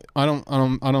 So it's just,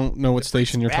 I don't know what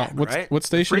station you're back, talking. right? What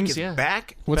station? Freak is Yeah.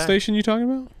 back. What back. station you talking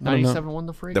about? I don't know. 97.1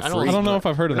 The Freak. The I don't. Freak. I don't know if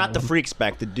I've heard of that. Not the one. Freak's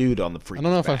back. The dude on the Freak. I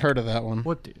don't know if I've heard of that one.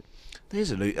 What dude?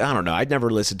 There's I don't know. I'd never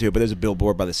listened to it, but there's a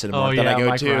billboard by the cinema Oh, that I yeah, go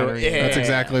Mike to. Reiner, yeah. That's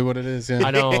exactly what it is. Yeah.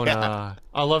 I don't.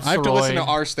 I love. I have to listen to Soroy.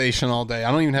 our station all day.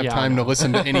 I don't even have Yeah, I time to know.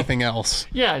 listen to anything else.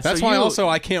 Yeah, so that's why you- also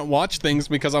I can't watch things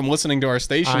because I'm listening to our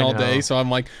station I all know. day. So I'm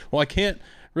like, well, I can't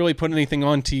really put anything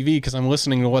on TV because I'm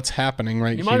listening to what's happening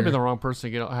right You here. might have been the wrong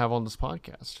person to have on this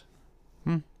podcast.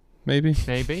 Maybe,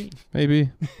 Maybe. maybe.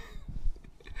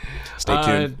 Stay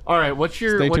tuned. All right. What's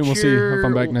your? Stay what's tuned. We'll see your, if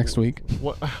I'm back next week.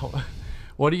 What?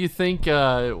 What do you think?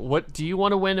 What do you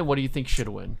want to win, and what do you think should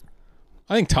win?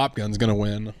 I think Top Gun's gonna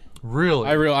win. Really?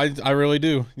 I really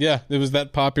do. Yeah, it was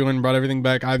that popular and brought everything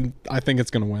back. I think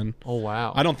it's gonna win. Oh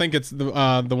wow. I don't think it's the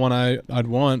one I'd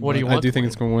want. What do you but I want do to think win?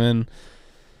 it's gonna win.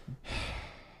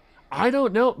 I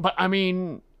don't know, but I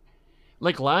mean,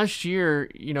 like last year,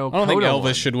 you know, I don't think Coda Elvis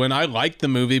won. should win. I liked the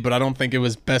movie, but I don't think it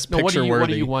was best No, picture what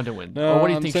worthy. do you want to win? No, Or what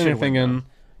do you I'm think sitting should win? thinking-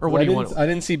 Or what do you I want? didn't- I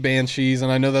didn't see Banshees,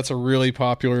 and I know that's a really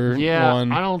popular Yeah,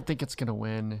 one. I don't think it's gonna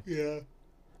win.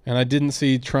 And I didn't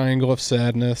see Triangle of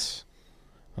Sadness.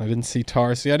 I didn't see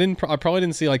Tar. See, I probably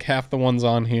didn't see like half the ones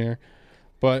on here.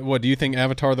 But what do you think?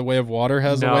 Avatar: The Way of Water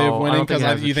has a way No, of I winning? don't think it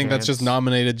has a you think that's just chance.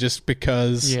 nominated just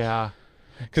because? Yeah.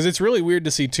 Because it's really weird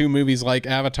to see two movies like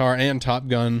Avatar and Top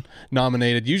Gun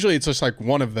nominated. Usually it's just like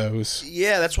one of those.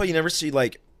 Yeah, that's why you never see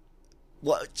like.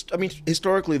 Well, I mean,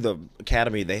 historically, the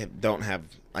Academy don't have.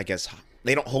 I guess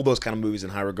they don't hold those kind of movies in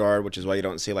high regard, which is why you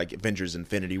don't see like Avengers: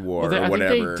 Infinity War Well, or I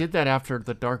whatever. think they did that after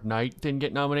The Dark Knight didn't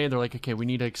get nominated. They're like, okay, we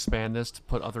need to expand this to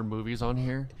put other movies on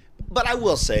here. But I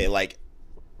will say, like,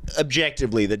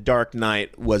 objectively, The Dark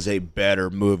Knight was a better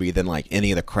movie than like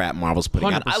any of the crap Marvel's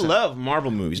putting out. I 100%. love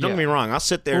Marvel movies. Don't Yeah. get me wrong. I'll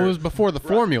sit there. Well, it was before the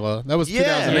formula. That was Yeah.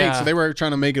 2008, Yeah. so they were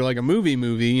trying to make it like a movie,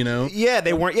 you know? Yeah,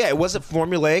 they weren't. Yeah, it wasn't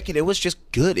formulaic, and it was just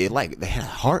good. It they had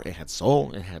heart, it had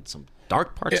soul, it had some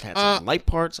dark parts, it had some light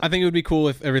parts. I think it would be cool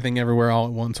if Everything Everywhere All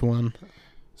at Once won.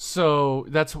 So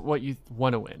that's what you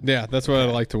want to win. Yeah, that's what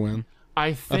I'd like to win. I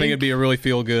I think it'd be a really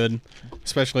feel good,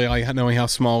 especially like knowing how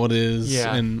small it is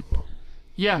Yeah. and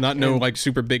yeah, not know and- like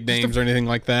super big names or anything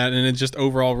like that. And it's just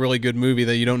overall really good movie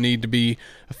that you don't need to be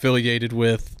affiliated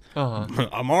with Uh-huh.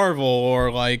 a Marvel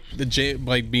or like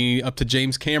like be up to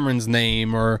James Cameron's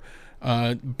name or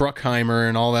Bruckheimer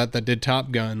and all that did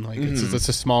Top Gun. Like it's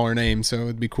a smaller name, so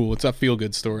it'd be cool. It's a feel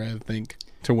good story, I think,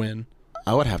 to win.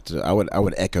 I would have to. I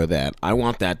would echo that. I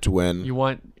want that to win. You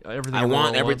want everything. I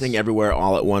want everything everywhere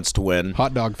all at once to win.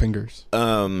 Hot dog fingers.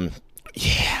 Yeah,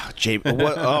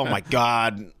 what? Oh my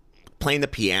God, playing the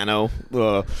piano.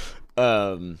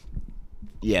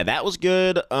 Yeah, that was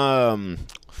good. What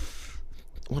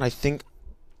I think.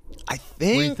 do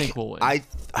you think will win? I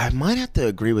might have to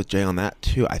agree with Jay on that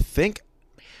too. I think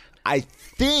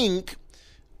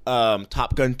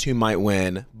Top Gun 2 might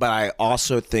win, but I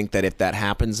also think that if that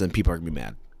happens, then people are gonna be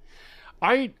mad.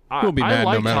 We'll be mad no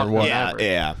like matter Top Gun what. Maverick.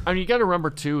 Yeah. I mean, you got to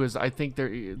remember too is I think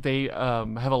they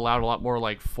have allowed a lot more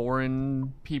like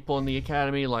foreign people in the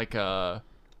academy, like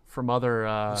from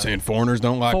other Saying foreigners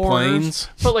don't like foreigners. planes.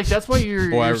 But like that's why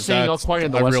you're Boy, saying All Quiet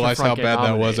on the I Western realized Front how get bad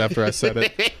that was nominated. after I said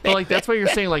it. But like that's why you're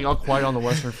saying like All Quiet on the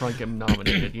Western Front get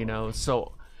nominated, you know.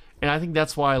 So, and I think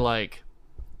that's why like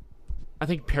I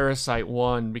think Parasite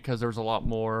won because there was a lot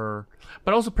more,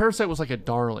 but also Parasite was like a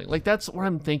darling. Like that's what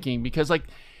I'm thinking because like.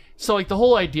 So like the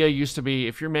whole idea used to be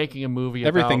if you're making a movie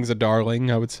Everything's about, a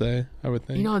darling, I would say. I would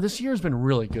think. you know, this year's been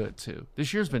really good too.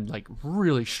 This year's been like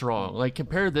really strong. Like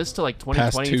compare this to like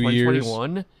Past 2020, 2 years.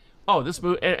 2021. Oh, this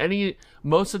movie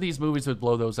most of these movies would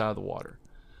blow those out of the water.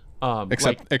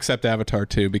 Except Avatar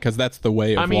 2, because that's the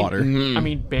way of water. I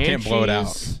mean, Banshees, Can't blow it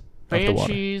out of the water.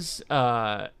 Banshees,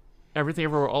 Everything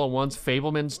Everywhere All at Once,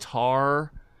 Fableman's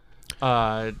Tar,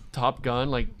 Top Gun,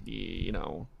 like you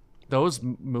know, those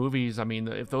movies. I mean,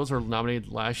 if those were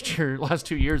nominated last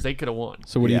 2 years, they could have won.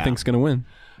 So what do you Yeah. think's going to win?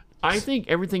 I think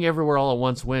Everything Everywhere All at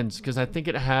Once wins because I think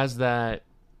it has that.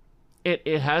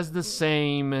 It has the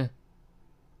same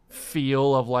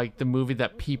feel of like the movie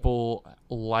that people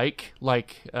like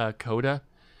Coda,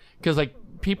 because like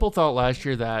people thought last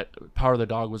year that Power of the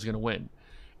Dog was going to win,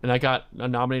 and I got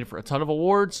nominated for a ton of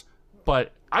awards,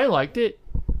 but I liked it.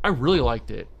 I really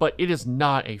liked it, but it is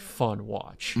not a fun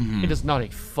watch. It is not a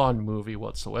fun movie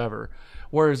whatsoever.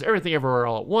 Whereas Everything Everywhere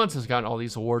All at Once has gotten all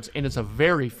these awards, and it's a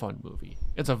very fun movie.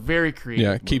 It's a very creative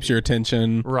Yeah, it keeps your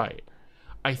attention. Right.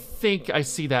 I think I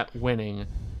see that winning.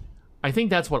 I think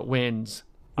that's what wins.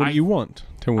 What do you want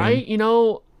to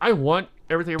win? I want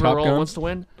Everything Top Everywhere All Gun? at Once to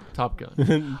win? Top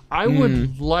Gun. I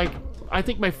would like. I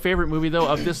think my favorite movie though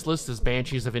of this list is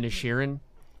Banshees of Inisherin.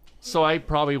 So I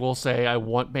probably will say I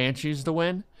want Banshees to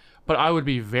win, but I would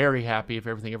be very happy if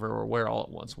Everything Everywhere All at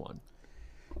Once won.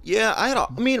 Yeah,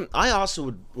 I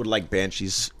also would like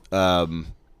Banshees. I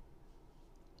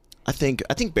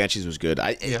think Banshees was good.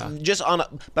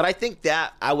 But I think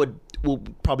that we'll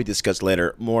probably discuss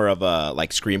later more of a like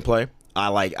screenplay. I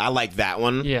like that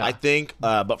one. Yeah. I think.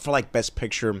 But for like best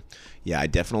picture, yeah, I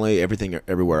definitely Everything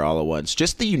Everywhere All at Once.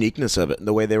 Just the uniqueness of it, and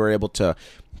the way they were able to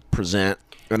present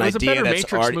an It was a idea better that's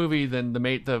Matrix already, movie than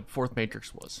the fourth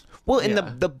Matrix was. well, and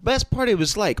Yeah. the best part, it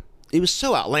was like it was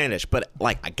so outlandish, but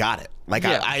like I got it. Like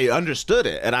Yeah. I understood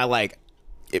it, and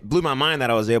it blew my mind that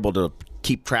I was able to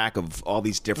keep track of all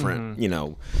these different,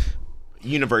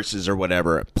 universes or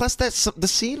whatever. Plus, that's the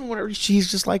scene where she's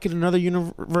just like in another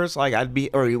universe. Like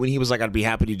when he was like, I'd be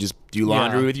happy to just do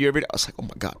laundry Yeah. with you every day. I was like, oh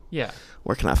my god, Yeah.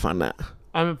 where can I find that?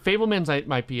 Fablemans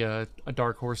might be a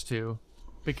dark horse too,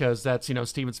 because that's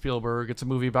Steven Spielberg. It's a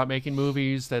movie about making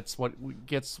movies. That's what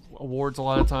gets awards a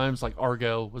lot of times. Like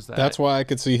Argo was that. That's why I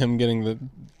could see him getting the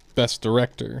best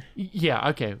director. Yeah.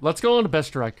 Okay. Let's go on to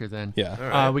best director then.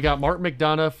 Yeah. We got Martin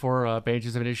McDonagh for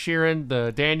Banshees of Inisherin,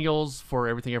 the Daniels for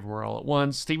Everything Everywhere All at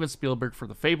Once, Steven Spielberg for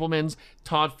The Fablemans,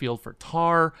 Todd Field for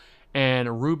Tar,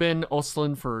 and Ruben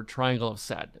Östlund for Triangle of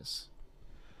Sadness.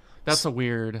 That's a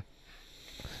weird.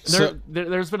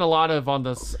 There's been a lot of on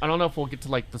this. I don't know if we'll get to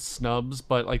like the snubs,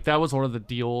 but like that was one of the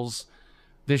deals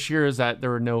this year is that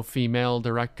there were no female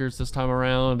directors this time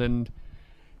around, and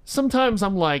sometimes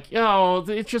I'm like,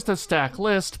 it's just a stack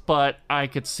list, but I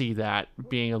could see that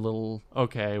being a little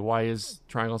okay. Why is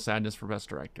Triangle of Sadness for best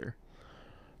director?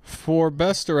 For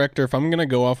best director, if I'm gonna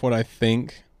go off what I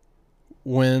think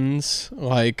wins,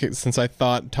 like since I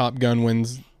thought Top Gun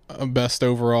wins best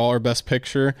overall or best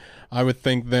picture, I would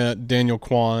think that Daniel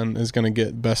Kwan is going to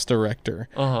get best director.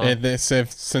 And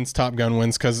since Top Gun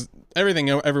wins, because Everything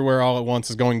Everywhere All at Once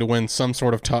is going to win some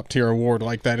sort of top tier award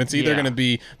like that. It's either going to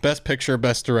be best picture or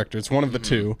best director. It's one of the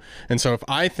two. And so if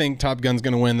I think Top Gun's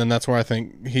going to win, then that's where I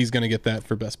think he's going to get that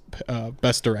for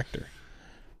best director.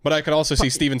 But I could also see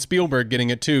Steven Spielberg getting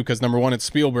it too, because number one, it's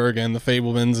Spielberg, and The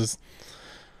Fablemans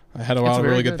had a lot of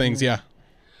really good things. Yeah.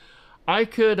 I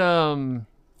could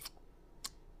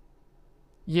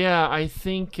yeah, I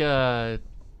think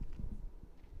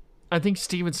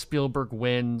Steven Spielberg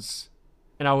wins,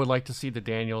 and I would like to see the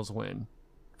Daniels win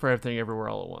for Everything Everywhere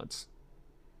All at Once.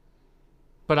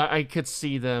 But I could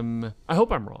see them. I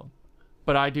hope I'm wrong,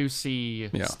 but I do see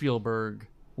Spielberg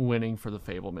winning for The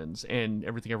Fablemans and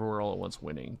Everything Everywhere All at Once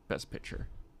winning Best Picture.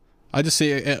 I just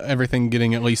see everything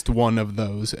getting at least one of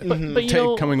those, but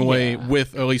coming away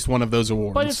with at least one of those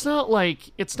awards. But it's not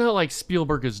like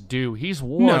Spielberg is due. He's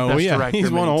won Best Director. He's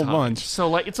won a whole many bunch. times. So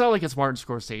like, it's not like it's Martin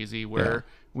Scorsese where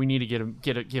we need to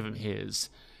give him his.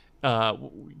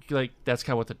 Like that's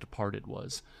kind of what The Departed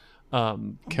was.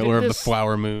 Killer of the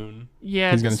Flower Moon.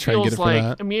 Yeah, he's gonna try to get it for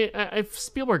that. I mean, if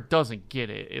Spielberg doesn't get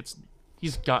it,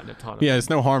 he's gotten a ton of. Yeah, it's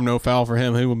no harm, no foul for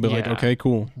him. He will be like, okay,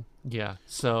 cool. Yeah.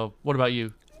 So, what about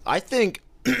you? I think,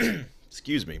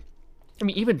 excuse me. I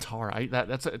mean, even Tar.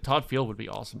 That's Todd Field would be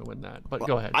awesome to win that. But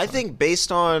go ahead. I think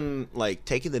based on like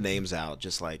taking the names out,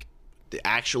 just like the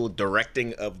actual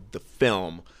directing of the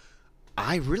film,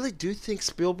 I really do think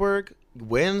Spielberg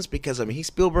wins because I mean he's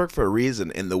Spielberg for a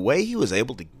reason, and the way he was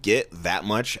able to get that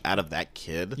much out of that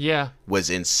kid, was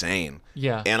insane.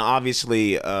 Yeah, and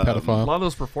obviously, a lot of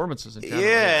those performances. In general,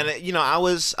 and I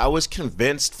was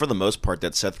convinced for the most part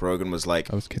that Seth Rogen was like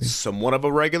somewhat of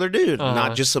a regular dude,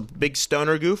 not just a big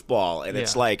stoner goofball. And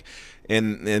it's like,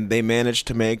 and they managed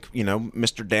to make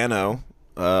Mr. Dano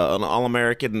an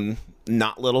all-American.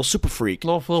 Not little super freak.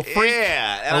 Little freak.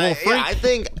 Yeah, and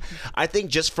I think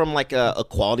just from like a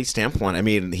quality standpoint, I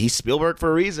mean, he's Spielberg for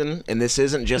a reason, and this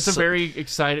isn't just. It's a very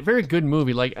exciting, very good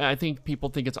movie. Like I think people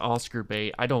think it's Oscar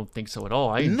bait. I don't think so at all.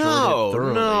 I enjoyed it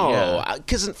thoroughly.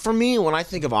 Because for me, when I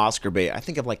think of Oscar bait, I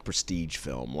think of like prestige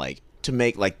film, like to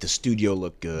make like the studio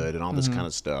look good and all this kind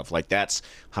of stuff. Like that's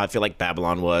how I feel like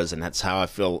Babylon was, and that's how I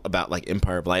feel about like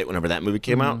Empire of Light whenever that movie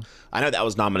came out. I know that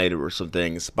was nominated for some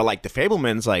things, but like The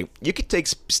Fablemans, like you could take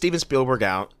Steven Spielberg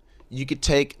out, you could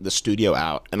take the studio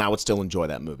out, and I would still enjoy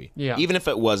that movie. Yeah, even if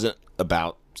it wasn't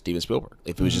about Steven Spielberg,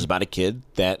 if it was just about a kid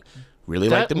that really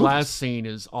liked the movie. That last scene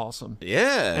is awesome.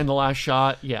 Yeah, and the last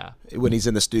shot, when he's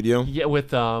in the studio,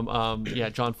 with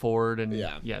John Ford, and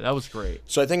that was great.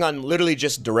 So I think on literally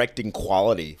just directing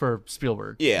quality for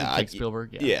Spielberg,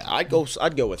 Spielberg, I'd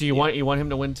go with. Do you want him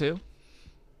to win too?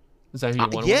 Is that who you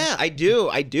want? Yeah, I do.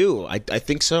 I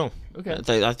think so. Okay,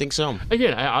 I think so.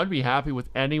 Again, I'd be happy with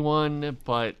anyone,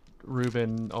 but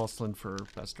Ruben Östlund for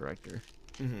Best Director.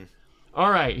 Mm-hmm. All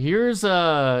right, here's one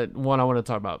I want to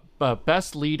talk about.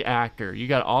 Best Lead Actor. You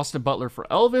got Austin Butler for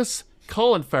Elvis,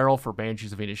 Colin Farrell for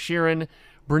Banshees of Inisherin,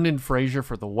 Brendan Fraser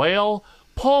for The Whale,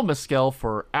 Paul Mescal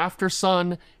for After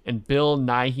Sun, and Bill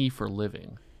Nighy for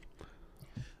Living.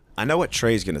 I know what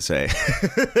Trey's gonna say. I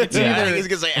think he's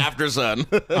gonna say After Sun.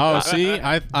 Oh, see,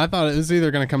 I thought it was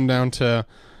either going to come down to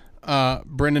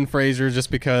Brendan Fraser just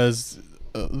because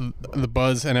the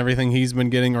buzz and everything he's been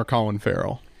getting, or Colin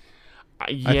Farrell.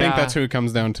 Yeah, I think that's who it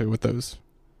comes down to with those.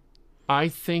 I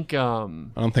think. I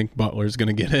don't think Butler's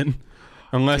going to get in.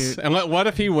 Unless what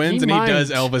if he wins and might. he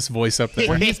does Elvis voice up there?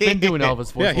 Well, he's been doing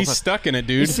Elvis voice. Yeah, all he's the time. stuck in it,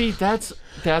 You dude. see, that's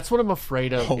what I'm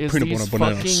afraid of. Oh, Is peanut these butter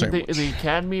banana fucking sandwich. the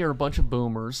Academy are a bunch of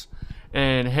boomers.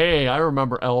 And hey, I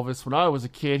remember Elvis when I was a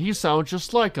kid. He sounds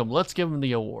just like him. Let's give him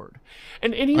the award.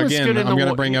 And he was Again, good in I'm the going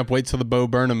to bring up Wait Till the Bo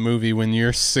Burnham movie when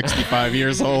you're 65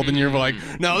 years old and you're like,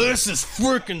 now this is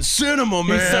freaking cinema, He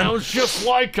man. sounds just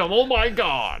like him. Oh my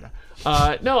god.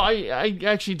 No, I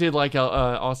actually did like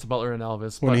Austin Butler and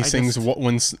Elvis. When but he I sings,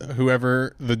 just,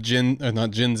 whoever the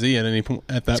not Gen Z at any point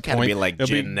at that It's gotta point, be like it'll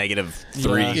Gen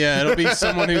 -3. Yeah, it'll be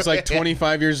someone who's like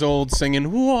 25 years old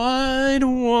singing "White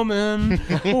Woman,"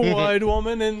 "White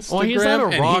Woman" Instagram. Well, he's not a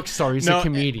and rock star, he's a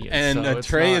comedian, And so it's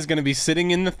Trey not- is going to be sitting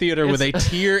in the theater with a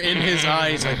tear in his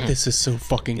eyes, like this is so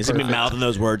fucking. He's gonna be perfect. mouthing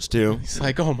those words too. It's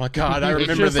like, oh my god, I it's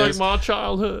remember just this. like my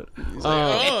childhood.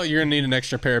 Oh, you're gonna need an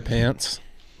extra pair of pants.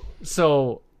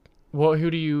 So,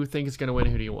 who do you think is going to win?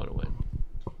 Who do you want to win?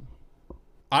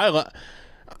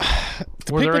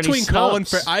 To Were pick there any between Colin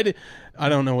snubs? I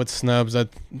don't know what snubs I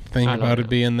think I don't about know. it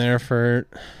being there for.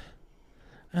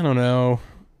 I don't know.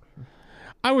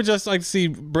 I would just like to see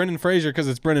Brendan Fraser because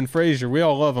it's Brendan Fraser. We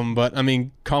all love him, but I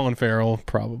mean Colin Farrell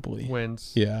probably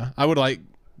Wins. Yeah, I would like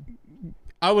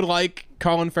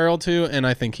Colin Farrell too, and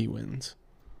I think he wins.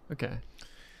 Okay.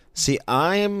 See,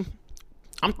 I'm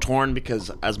torn because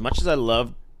as much as I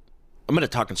love, I'm gonna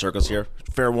talk in circles here.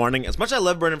 Fair warning. As much as I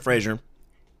love Brendan Fraser,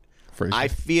 Fraser. I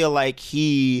feel like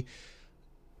he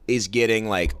is getting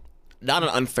like not an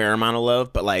unfair amount of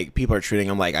love, but like people are treating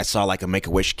him like I saw like a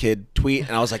Make-A-Wish kid tweet,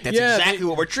 and I was like, that's Yeah, exactly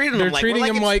what we're treating They're him like. treating We're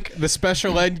him it's- like the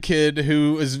special ed kid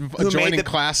who is joining the-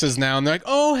 classes now, and they're like,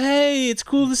 "Oh, hey, it's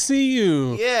cool to see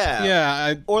you." Yeah.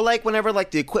 yeah. Or like whenever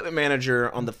like the equipment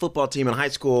manager on the football team in high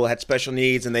school had special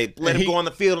needs and they let him go on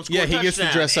the field and score yeah, a he gets to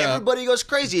touchdown, dress up. everybody goes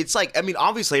crazy. It's like, I mean,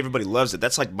 obviously everybody loves it.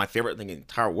 That's like my favorite thing in the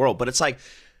entire world. But it's like,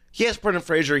 yes, Brendan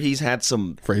Fraser, he's had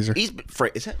some... Fraser. Is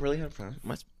that really how to pronounce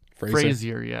it?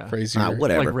 Frazier, yeah. Frazier.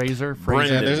 Whatever. Like Razor.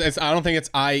 Brendan. Frazier. I don't think it's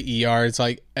IER. It's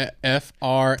like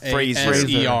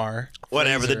FRASER.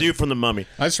 Whatever, the dude from The Mummy.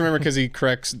 I just remember because he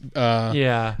corrects.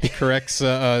 Yeah. He corrects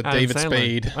David Sandler.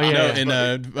 Spade. Oh, yeah,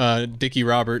 in Dickie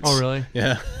Roberts. Oh, really?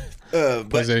 Yeah. But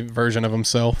Plays a version of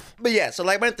himself. yeah, so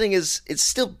like my thing is, he's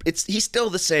still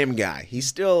the same guy. He's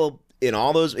still in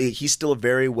all those. He's still a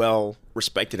very well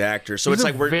respected actor. So He's it's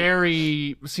like we're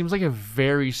seems like a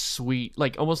very sweet,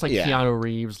 like almost like Yeah. Keanu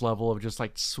Reeves level of just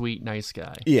like sweet, nice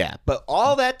guy. Yeah, but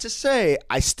all that to say,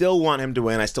 I still want him to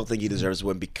win. I still think he deserves to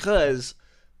win because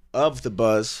of the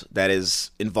buzz that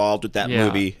is involved with that Yeah.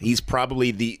 movie. He's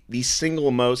probably the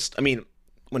single most. I mean,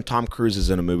 when Tom Cruise is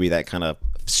in a movie, that kind of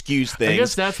skews things. I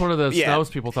guess that's one of the Yeah. snubs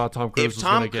people thought Tom Cruise if was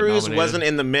Tom going to get Cruise nominated. wasn't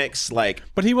in the mix, like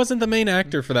But he wasn't the main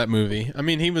actor for that movie. I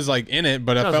mean, he was like in it,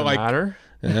 but I Doesn't felt like matter.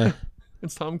 Yeah.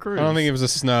 It's Tom Cruise. I don't think it was a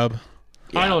snub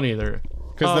I don't either.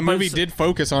 because the but movie so- did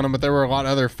focus on him, but there were a lot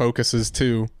of other focuses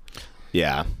too.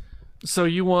 yeah. So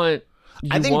you want?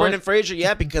 I think Brendan Fraser,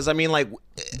 yeah, because I mean, like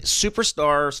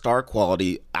superstar star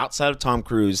quality outside of Tom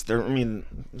Cruise. There, I mean,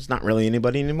 there's not really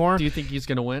anybody anymore. Do you think he's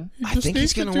going to win? I think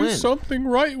he's gonna do win. something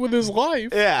right with his life.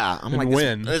 Yeah, I'm like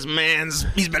win. This man's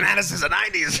he's been at it since the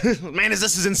 '90s. Man, this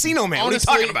is Encino Man.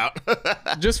 Honestly, what are you talking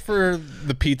about? Just for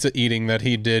the pizza eating that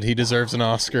he did, he deserves an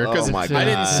Oscar. Because Oh my I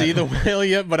didn't God. see the whale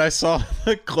yet, but I saw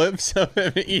the clips of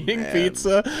him eating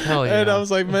pizza, Hell and yeah. I was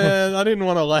like, man, I didn't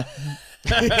want to laugh.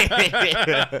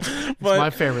 But My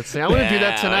favorite thing. I'm going to do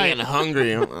that I'm tonight. getting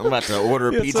hungry. I'm about to order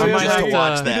a pizza so I might just have to to,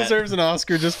 watch he that. deserves an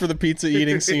Oscar just for the pizza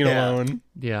eating scene Yeah. alone.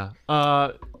 Yeah.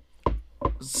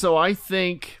 So I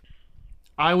think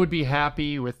I would be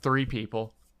happy with 3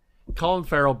 people: Colin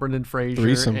Farrell, Brendan Fraser,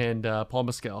 Threesome. and Paul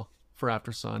Mescal for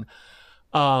After Sun.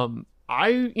 I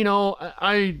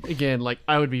again, like,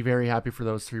 I would be very happy for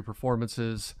those 3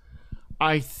 performances.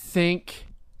 I think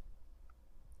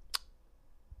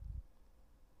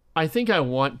I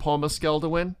want Paul Mescal to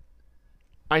win.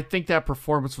 I think that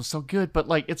performance was so good, but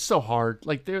like it's so hard.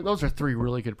 Like those are 3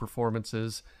 really good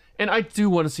performances, and I do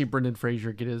want to see Brendan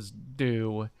Fraser get his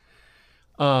due.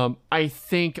 I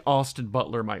think Austin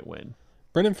Butler might win.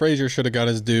 Brendan Fraser should have got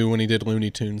his due when he did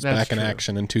Looney Tunes That's back in true.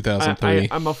 action in 2003.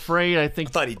 I'm afraid. I I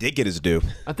think thought he did get his due.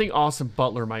 Austin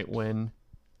Butler might win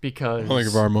because Thank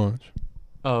you very much.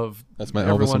 of That's my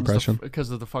Elvis impression. Because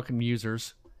of the fucking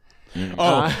musers.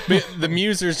 The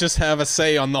Musers just have a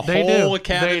say on the They whole do.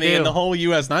 Academy They do. and the whole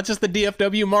U.S., not just the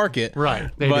DFW market, Right.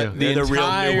 They but do. the They're the real New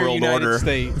entire World United Order.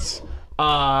 States.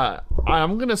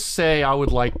 I'm gonna say I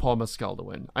would like Paul Mescal to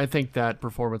win. I think that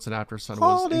performance in After Sun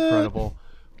was Called it. incredible.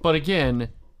 But again,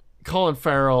 Colin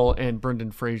Farrell and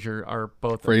Brendan Fraser are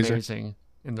both Fraser. amazing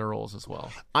in their roles as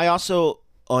well.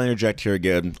 I'll interject here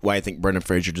again. Why I think Brendan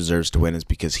Fraser deserves to win is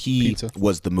because he Pizza.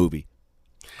 was the movie.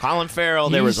 Colin Farrell,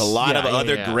 there was a lot of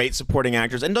other yeah. great supporting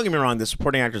actors. And don't get me wrong, the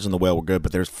supporting actors in The Whale were good,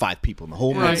 but there's 5 people in the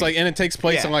whole And movie. it's like, and it takes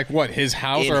place Yeah. in like what, his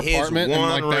house In or his apartment, and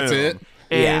one like that's room. it.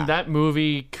 And Yeah. that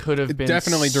movie could have been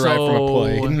Definitely derived from a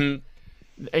play.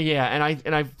 Mm-hmm. Yeah,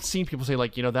 and I've seen people say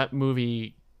like, that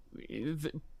movie,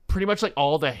 pretty much like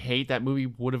all the hate that movie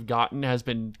would have gotten has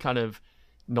been kind of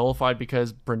nullified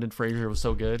because Brendan Fraser was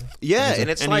so good. Yeah, and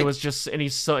it's and like he was just and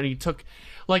he took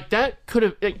like that could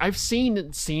have like, I've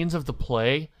seen scenes of the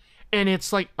play and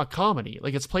it's like a comedy,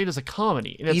 like it's played as a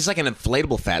comedy. And he's like an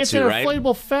inflatable fat it's suit, an right?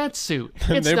 inflatable fat suit.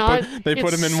 It's they not. put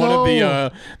it's him in so,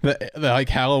 one of the like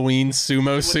Halloween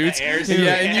sumo suits. air Yeah, suit.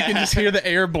 and you can just hear the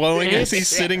air blowing as he's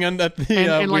sitting on the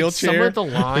and like some wheelchair. of the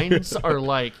lines are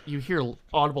like you hear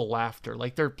audible laughter,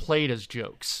 like they're played as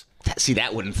jokes. See,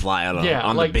 that wouldn't fly on, Yeah,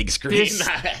 on like the big screen. this-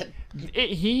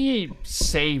 He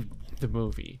saved the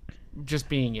movie just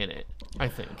being in it, I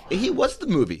think. He was the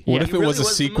movie. What Yeah, if he it really was a the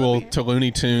sequel movie. to Looney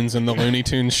Tunes and the Looney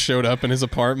Tunes showed up in his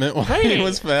apartment while he Hey!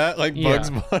 was fat, like Yeah. Bugs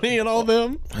Bunny and all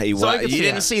them? Hey, So I what? could You see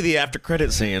didn't that. see the after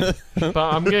credit scene. But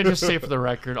I'm gonna just say for the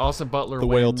record, Austin Butler The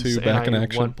Whale wins, 2 and back in I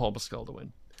action. want Paul Mescal to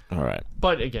win. All right.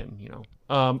 But again,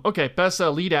 okay, best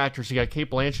lead actress. You got Kate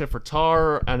Blanchett for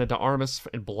Tar, Ana de Armas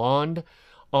in Blonde,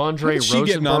 Andre Did she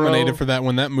get Rosenborough. nominated for that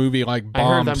when that movie like I heard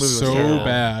bombed that movie was so terrible.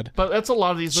 bad? But that's a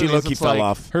lot of these She movies. low-key it's fell like,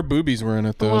 off. Her boobies were in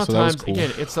it A though, lot so of that was times, cool.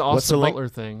 again, it's the What's the Austin link? Butler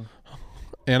thing.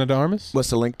 Anna de Armas? What's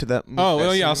the link to that? Oh,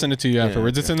 well, that yeah, I'll scene? send it to you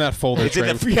afterwards. It's in that folder. It's in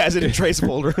Trey. the it's in a trace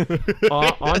folder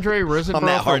Andre Rosenborough on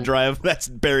that for hard drive that's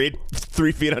buried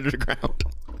 3 feet underground.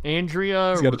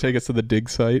 Andrea. He's got to take us to the dig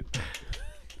site.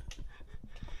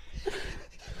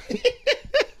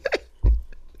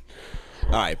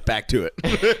 All right, back to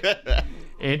it.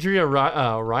 Andrea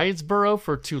Riseborough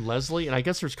for To Leslie, and I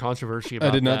guess there's controversy about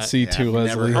I did not that. see Yeah, To I've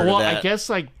never Leslie. heard Well, of I that. guess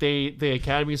like the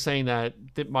Academy is saying that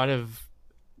it might have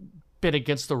been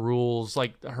against the rules,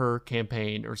 like her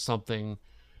campaign or something,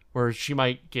 where she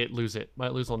might lose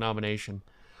a nomination.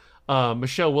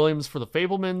 Michelle Williams for The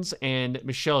Fablemans and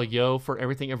Michelle Yeoh for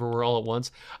Everything Everywhere All at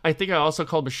Once. I think I also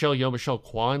called Michelle Yeoh Michelle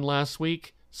Kwan last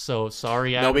week. So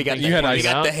sorry, Adam. No, we got Thanks the, You for had we pointing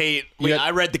got it the out. hate. You had- I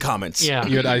read the comments. Yeah,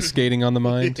 You had ice skating on the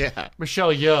mind. Yeah.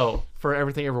 Michelle Yeoh for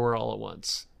Everything Everywhere All at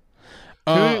Once.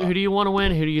 Who do you want to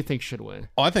win? Who do you think should win?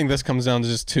 I think this comes down to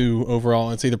just two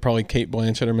overall. It's either probably Kate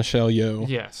Blanchett or Michelle Yeoh.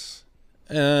 Yes.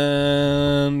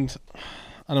 And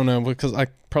I don't know because I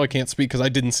probably can't speak because I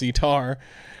didn't see Tar.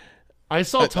 I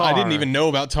saw Tar. I didn't even know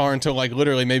about Tar until like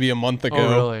literally maybe a month ago.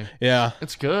 really? Yeah.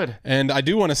 It's good. And I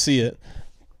do want to see it.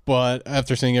 But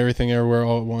after seeing Everything Everywhere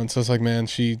All at Once, I was like, man,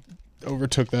 she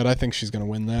overtook that. I think she's going to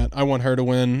win that. I want her to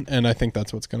win, and I think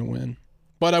that's what's going to win.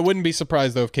 But I wouldn't be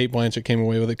surprised, though, if Kate Blanchett came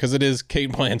away with it, because it is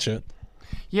Kate Blanchett.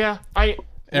 Yeah,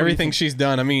 Everything she's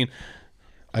done, I mean,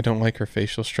 I don't like her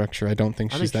facial structure. I don't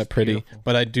think I she's think that she's pretty. beautiful.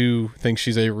 But I do think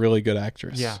she's a really good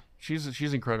actress. Yeah,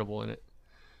 she's incredible in it.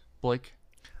 Blake.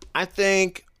 I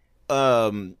think,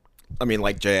 I mean,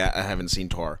 like Jay, I haven't seen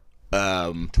Tor.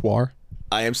 Twar.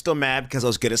 I am still mad because I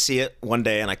was going to see it one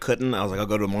day and I couldn't. I was like, I'll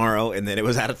go tomorrow. And then it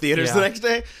was out of theaters Yeah. the next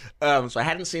day. So I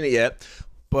hadn't seen it yet.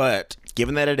 But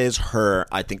given that it is her,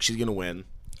 I think she's going to win.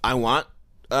 I want,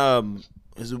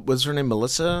 was her name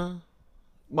Melissa?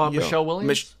 Michelle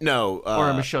Williams No.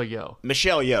 or Michelle Yeoh.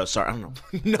 Michelle Yeoh, sorry. I don't know.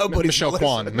 Nobody's Michelle Melissa.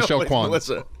 Kwan. Michelle Nobody's Kwan.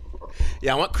 Melissa.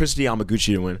 Yeah, I want Christy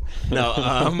Yamaguchi to win.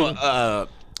 No,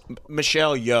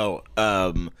 Michelle Yeoh.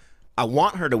 I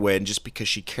want her to win just because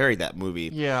she carried that movie.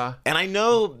 Yeah. And I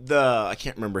know I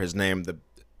can't remember his name, the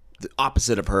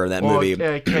opposite of her, that Or movie.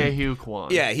 Ke-Huy Kwan.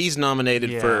 Yeah, he's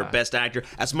nominated for Yeah. Best Actor.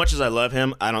 As much as I love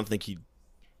him, I don't think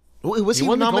was He he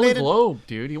won the Golden nominated? Globe,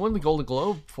 dude. He won the Golden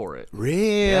Globe for it.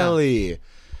 Really?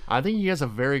 I think he has a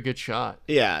very good shot.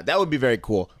 Yeah, that would be very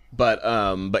cool. But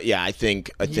yeah, I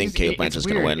think He's- Kate it's Blanchett's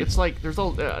gonna weird. win. It's like there's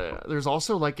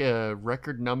also like a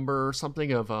record number or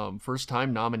something of first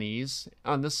time nominees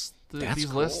on That's these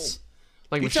cool. lists.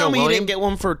 Like You Michelle tell me Williams. you didn't get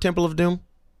one for Temple of Doom?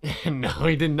 No,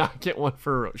 he did not get one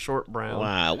for Short Brown.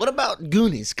 Wow. What about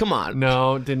Goonies? Come on.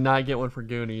 No, did not get one for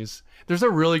Goonies. There's a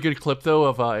really good clip though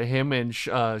of him and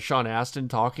Sean Astin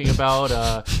talking about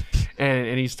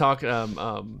and he's talking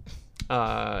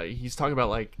about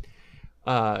like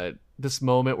this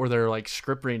moment where they're like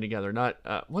script reading together. Not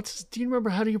do you remember,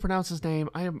 how do you pronounce his name?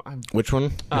 I'm Which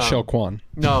one? Michelle Kwan.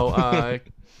 no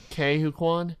Ke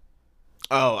Kwan.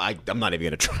 Oh, I'm not even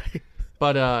gonna try.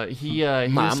 But he was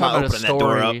I'm not talking about a opening that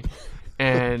door story, up.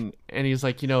 and he's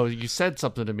like, you said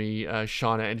something to me,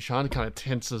 Shauna, and Sean kind of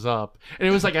tenses up, and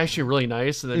it was like actually really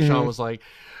nice. And then Sean was like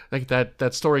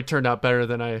that story turned out better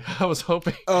than I was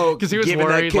hoping. Oh, because he was given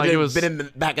worried that kid like it had was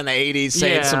been back in the 80s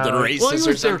saying something racist well, or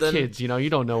something. They're kids, you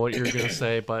don't know what you're gonna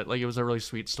say, but like it was a really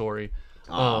sweet story.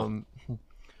 So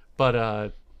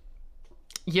I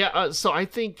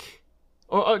think.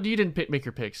 Oh, you didn't make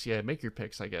your picks. Yeah, make your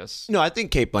picks, I guess. No, I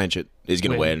think Kate Blanchett is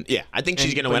going to win. Yeah, I think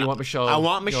she's going to win. You want Michelle? I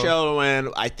want Michelle to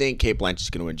win. I think Kate Blanchett's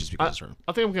going to win just because of her.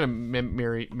 I think I'm going to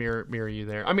mirror you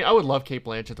there. I mean, I would love Kate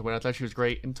Blanchett to win. I thought she was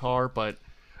great in Tar, but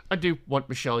I do want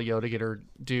Michelle Yeoh to get her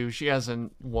due. She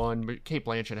hasn't won, but Kate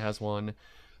Blanchett has won.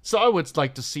 So I would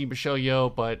like to see Michelle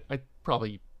Yeoh, but I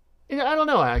don't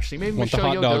know, actually. Maybe Want Michelle the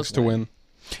hot Yeoh dogs does to win.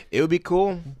 It would be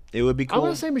cool. It would be I cool.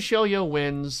 want to say Michelle Yeoh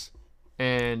wins.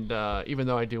 And even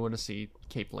though I do want to see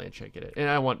Kate Blanchett get it, and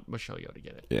I want Michelle Yeoh to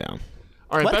get it. Yeah. All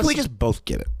right, Why can't we just both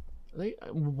get it?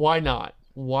 Why not?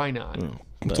 Why not?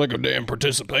 It's like a damn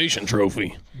participation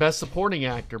trophy. Best Supporting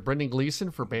Actor: Brendan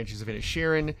Gleeson for Banshees of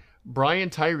Inisherin,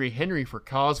 Brian Tyree Henry for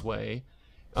Causeway,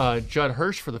 Judd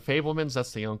Hirsch for The Fablemans.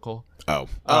 That's the uncle. Oh,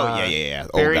 yeah.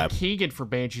 Old Barry guy. Keoghan for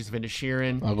Banshees of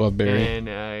Inisherin. I love Barry.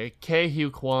 And Ke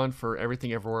Huy Quan for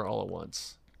Everything Everywhere All at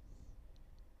Once.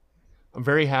 I'm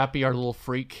very happy our little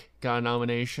freak got a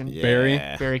nomination.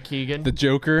 Yeah. Barry Keoghan. The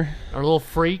Joker. Our little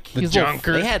freak. The He's a little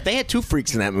Junker. They had two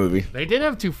freaks in that movie. They did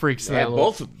have two freaks in They that had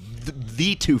little... both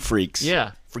the two freaks.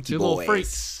 Yeah. Freaky two boys. little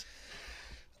freaks.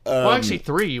 Well, actually,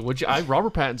 three.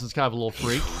 Robert Pattinson's kind of a little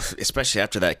freak. Especially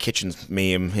after that kitchen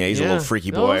meme. Yeah, he's a little freaky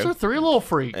boy. Those are three little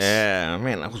freaks. Yeah,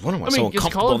 man, I was wondering why so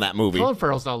uncomfortable in that movie. Colin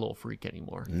Farrell's not a little freak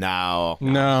anymore. No,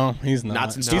 he's not.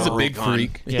 Not since He's a Star big Wars.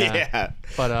 freak. Yeah.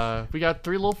 But we got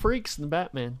three little freaks in the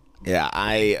Batman. Yeah,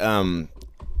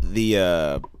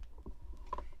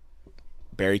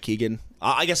 Barry Keoghan.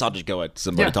 I guess I'll just go at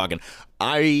somebody talking.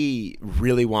 I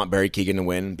really want Barry Keoghan to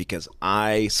win because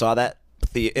I saw that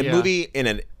movie in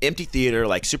an empty theater,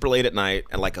 like super late at night,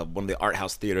 at like one of the art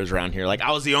house theaters around here. Like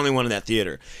I was the only one in that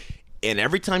theater, and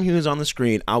every time he was on the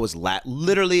screen, I was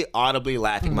literally audibly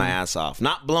laughing my ass off,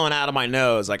 not blowing out of my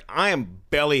nose. Like I am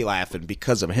belly laughing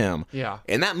because of him. Yeah.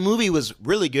 And that movie was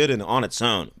really good and on its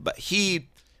own, but he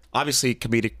obviously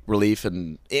comedic relief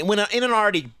and it went in an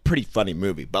already pretty funny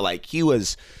movie, but like he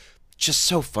was just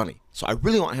so funny. So I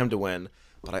really want him to win,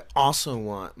 but I also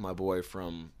want my boy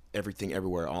from Everything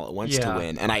Everywhere All at Once to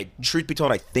win. And truth be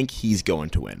told, I think he's going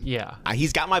to win. Yeah.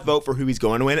 He's got my vote for who he's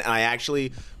going to win, and I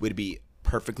actually would be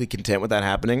perfectly content with that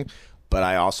happening. But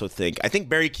I also think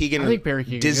Barry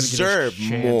Keoghan deserves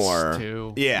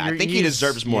more. Yeah, I think he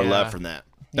deserves more love from that.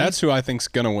 That's who I think's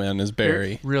gonna win is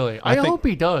Barry. Really? I hope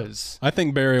he does. I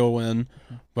think Barry will win,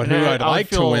 but who I'd like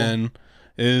to win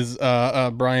is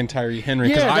Brian Tyree Henry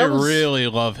because I really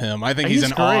love him. I think he's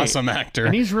an awesome actor,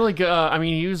 and he's really good. I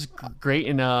mean, he was great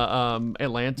in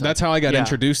Atlanta. That's how I got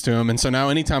introduced to him, and so now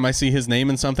anytime I see his name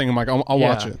in something, I'm like, I'll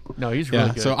watch it. No, he's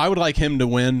really good. So I would like him to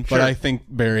win, but I think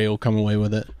Barry will come away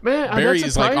with it. Man, Barry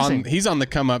that's is like surprising. he's on the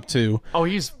come up too. Oh,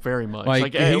 he's very much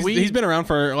like he's been around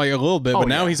for like a little bit, but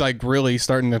now he's like really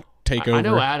starting to take over. I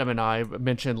know Adam and I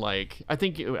mentioned like I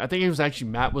think it was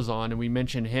actually Matt was on and we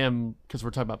mentioned him because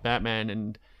we're talking about Batman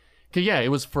and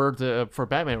it was for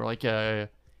Batman. We're like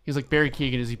he's like Barry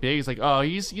Keoghan, is he big? He's like, oh,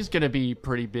 he's gonna be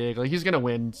pretty big. Like he's gonna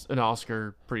win an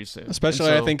Oscar pretty soon.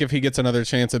 Especially, I think if he gets another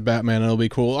chance at Batman, it'll be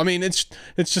cool. I mean, it's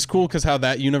just cool because how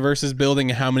that universe is building,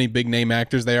 and how many big name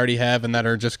actors they already have, and that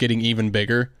are just getting even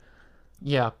bigger.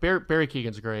 Yeah, Barry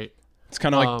Keoghan's great. It's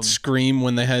kind of like Scream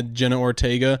when they had Jenna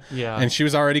Ortega. Yeah. And she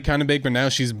was already kind of big, but now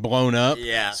she's blown up.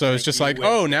 Yeah. So it's just like,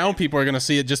 now people are going to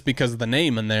see it just because of the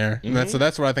name in there. Mm-hmm. And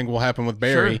that's what I think will happen with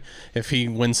Barry. Sure. If he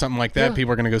wins something like that,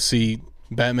 people are going to go see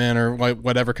Batman or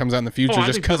whatever comes out in the future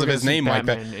just because of his name like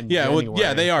that.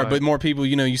 Yeah, they are. But more people,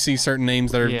 you see certain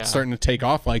names that are starting to take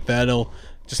off like that. It'll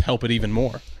just help it even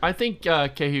more. I think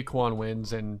Ke Huy Quan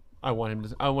wins, and I want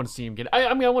to see him get it.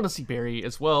 I mean, I want to see Barry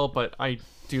as well, but I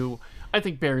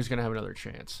think Barry's going to have another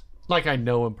chance. Like, I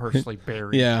know him personally,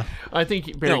 Barry. Yeah. I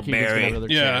think Barry Keoghan's going to have another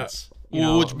chance.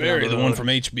 Which Barry? The one from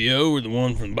HBO or the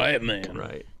one from Batman?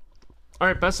 Right. All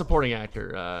right, best supporting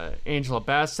actor: Angela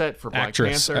Bassett for Black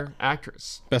Actress. Panther.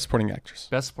 Actress. Best supporting actress.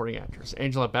 Best supporting actress: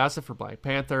 Angela Bassett for Black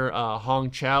Panther. Hong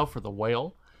Chow for The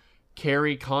Whale.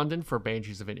 Carrie Condon for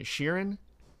Banshees of Inisherin.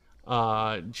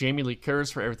 Jamie Lee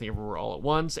Curtis for Everything Everywhere All at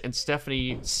Once, and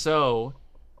Stephanie So,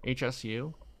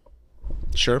 HSU,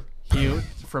 Sure. Hugh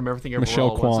from Everything Everywhere Michelle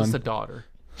All at Once. Kwan. It's the daughter.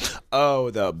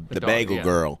 Oh, the dog, bagel yeah.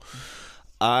 girl.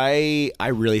 I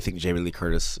really think Jamie Lee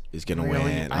Curtis is gonna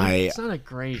win. It's not a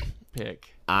great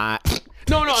pick. I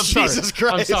No, I'm sorry. Jesus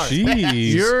Christ. I'm sorry.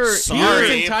 Jeez. You're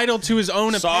He's entitled to his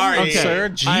own Sorry. opinion, sir.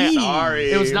 Okay. Jeez.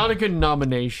 Sorry. It was not a good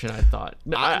nomination, I thought.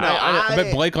 I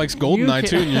bet Blake likes Goldeneye You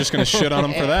too, and you're just gonna shit on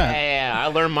him for that. Yeah, I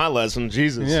learned my lesson.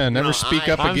 Jesus. Yeah, never speak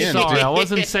up I'm again. sorry. dude. I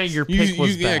wasn't saying your pick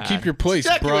was yeah, bad. keep your place,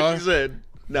 Exactly what you bruh. said.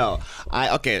 No,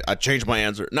 I changed my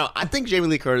answer. No, I think Jamie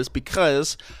Lee Curtis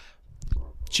because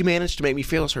she managed to make me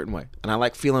feel a certain way, and I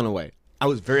like feeling a way. I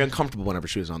was very uncomfortable whenever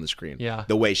she was on the screen. Yeah.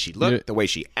 The way she looked, Yeah. the way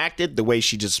she acted, the way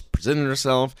she just presented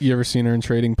herself. You ever seen her in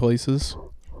Trading Places?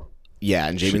 Yeah,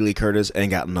 and Jamie Lee Curtis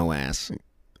ain't got no ass.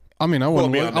 I mean, I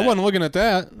wasn't beyond that. looking at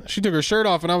that. She took her shirt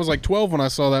off, and I was like 12 when I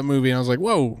saw that movie, and I was like,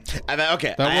 whoa.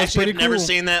 Okay, That I was actually pretty have never cool.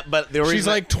 seen that, but the She's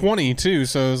reason like 20 too,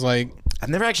 so it was like, I've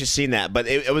never actually seen that, but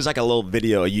it was like a little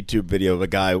video, a YouTube video of a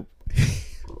guy.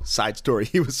 Side story: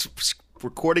 he was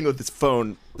recording with his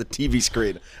phone the TV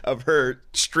screen of her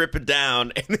stripping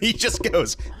down, and he just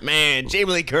goes, "Man,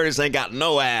 Jamie Lee Curtis ain't got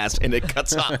no ass," and it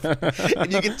cuts off,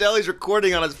 and you can tell he's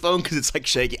recording on his phone because it's like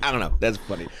shaky. I don't know, that's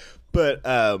funny, but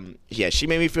yeah, she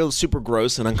made me feel super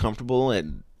gross and uncomfortable.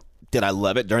 And did I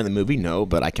love it during the movie? No,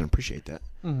 but I can appreciate that.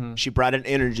 She brought an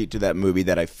energy to that movie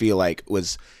that I feel like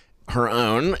was her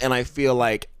own, and I feel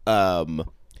like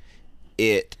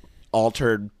it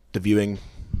altered the viewing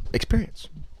experience.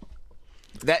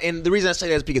 That, and the reason I say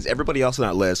that is because everybody else on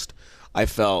that list, I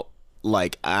felt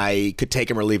like I could take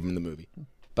him or leave him in the movie.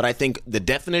 But I think the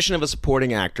definition of a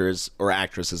supporting actors or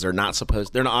actresses are not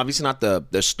supposed. They're not, obviously not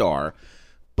the star,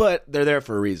 but they're there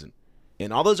for a reason.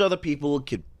 And all those other people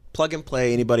could plug and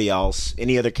play anybody else,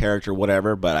 any other character,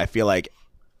 whatever. But I feel like,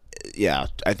 yeah,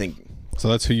 I think so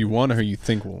that's who you want or who you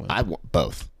think will win. I want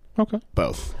both. Okay.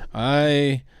 Both.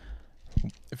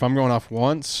 If I'm going off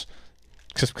once,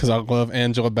 just because I love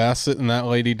Angela Bassett and that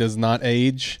lady does not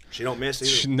age. She don't miss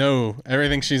either. No,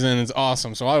 everything she's in is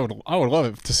awesome. So I would love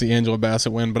it to see Angela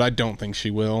Bassett win, but I don't think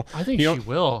she will. I think You she don't-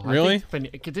 will. Really?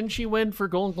 Didn't she win for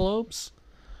Golden Globes?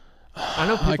 I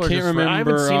know I people are can't just, I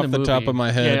haven't remember seen off the movie. top of my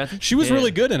Yeah, head. I think She was did.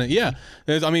 really good in it. Yeah,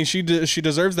 I mean, she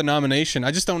deserves the nomination.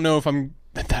 I just don't know if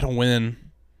that'll win.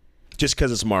 Just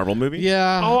because it's a Marvel movie?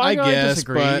 Yeah, Oh, I guess,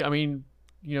 disagree. but I mean,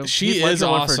 you know, she Heath Ledger is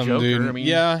won for awesome, Joker. dude. I mean,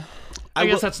 Yeah, I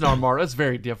guess that's not Marvel. That's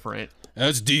very different.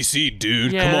 that's DC,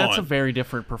 dude. Yeah, Come that's a on, very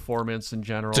different performance in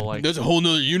general. Like, that's a whole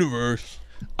nother universe.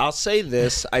 I'll say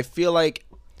this. I feel like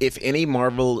if any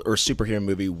Marvel or superhero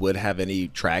movie would have any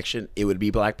traction, it would be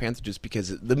Black Panther just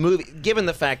because the movie, given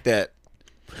the fact that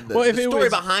the, Well, if the it story was-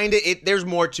 behind it, there's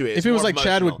more to it. If it was like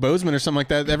Chadwick Boseman or something like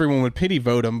that, everyone would pity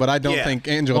vote him. But I don't Yeah. think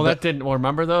Angela. well, that didn't. Well,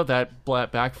 remember though that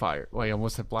backfired. Wait, I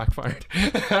almost said blackfired.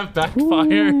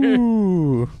 Backfired.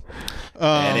 Ooh.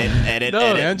 edit. No,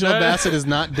 Angela that- Bassett is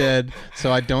not dead,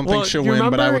 so I don't Well, think she'll you win.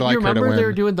 But I would remember- like you her to remember win.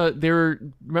 they were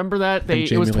doing remember that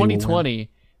think it was Jamie Lee will win. 2020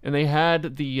 and they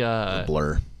had the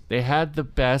Blur. they had the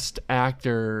best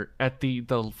actor at the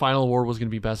final award was going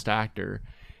to be best actor,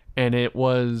 and it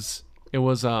was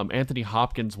Anthony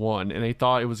Hopkins won, and they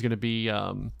thought it was going to be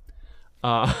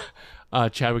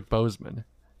Chadwick Boseman,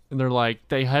 and they're like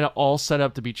they had it all set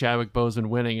up to be Chadwick Boseman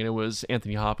winning, and it was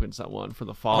Anthony Hopkins that won for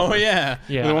the father. Oh yeah,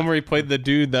 Yeah. the one where he played the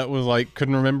dude that was like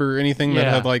couldn't remember anything that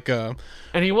Yeah. had like and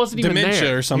he wasn't even Dementia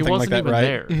there. or something he like wasn't that, even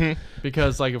right? there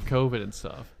because like of COVID and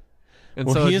stuff. And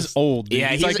well, so he it is just- old. Dude. Yeah,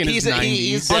 he's like in his 90s.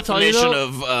 he's I'll tell you definition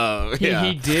though, of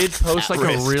He did post like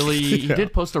risk. a really he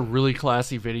did post a really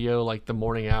classy video like the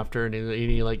morning after, and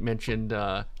he like mentioned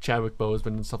Chadwick Boseman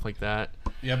and stuff like that.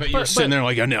 Yeah, but you're sitting there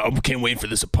like, I know, I can't wait for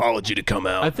this apology to come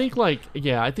out. I think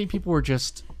I think people were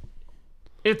just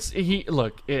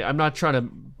I'm not trying to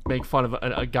make fun of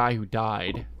a guy who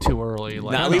died too early.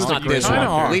 Like, at least he was a not great this one.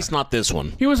 actor. At least not this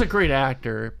one. He was a great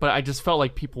actor, but I just felt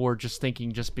like people were just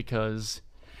thinking just because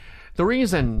the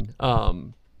reason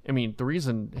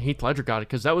Heath Ledger got it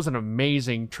because that was an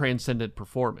amazing transcendent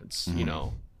performance. You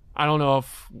know, I don't know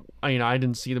if I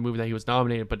didn't see the movie that he was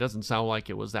nominated, but it doesn't sound like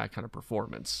it was that kind of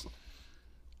performance.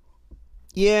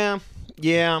 Yeah.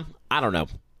 I don't know.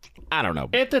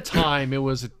 At the time, it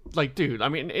was like, dude. I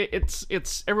mean,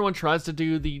 it's everyone tries to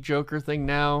do the Joker thing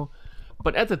now,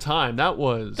 but at the time, that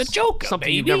was The Joker, something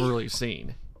baby. you've never really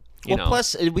seen. You know?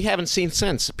 Plus we haven't seen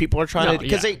since. People are trying to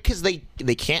because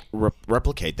they can't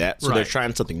replicate that, so they're Right.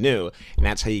 trying something new, and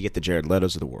that's how you get the Jared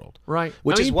Leto's of the world. Right.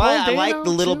 Which I is mean, why Paul I like Dano, the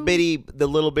little too.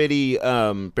 bitty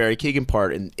Barry Keoghan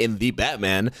part in the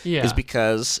Batman. Yeah. Is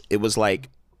because it was like,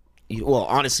 well,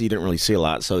 honestly, you didn't really see a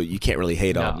lot, so you can't really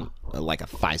hate on like a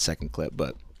 5-second clip.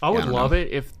 But I would don't love know. it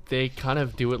if they kind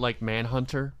of do it like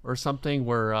Manhunter or something,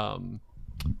 where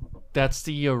that's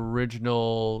the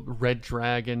original Red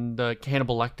Dragon, the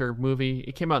Hannibal Lecter movie.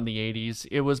 It came out in the 80s.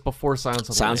 It was before Silence of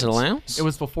the Silence of the Lambs? It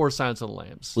was before Silence of the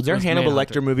Lambs. Was there It a Hannibal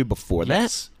Manhunter. Lecter movie before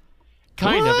Yes.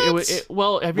 Kind of. It was.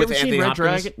 Well, have you With ever seen Anthony Red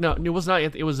Hopkins? Dragon? No, it was not.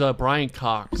 It was Brian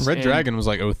Cox. Red and- Dragon was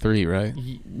like 03, right?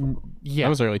 Yeah, That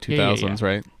was early 2000s,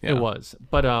 right? Yeah. It was,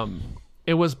 but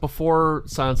it was before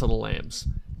Silence of the Lambs.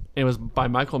 It was by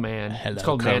Michael Mann. Hello, It's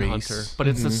called Clarice. Manhunter, but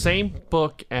it's the same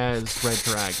book as Red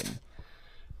Dragon,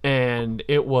 and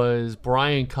it was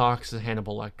Brian Cox as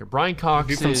Hannibal Lecter. Brian Cox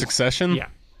Dude from is Succession? yeah,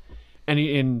 and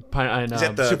Is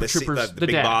that the- Super the Troopers,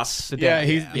 big dad, boss? the Yeah,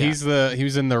 dad. he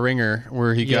was in The Ringer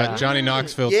where he Yeah. got Johnny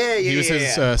Knoxville. Yeah, he was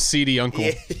his seedy uncle.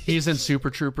 Yeah, He's in Super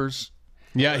Troopers.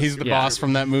 he's the Yeah. boss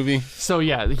from that movie. So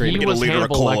yeah, to he get a was liter of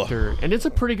Hannibal cola. Lecter, and it's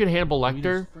a pretty good Hannibal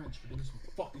Lecter.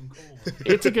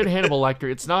 It's a good Hannibal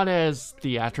Lecter. It's not as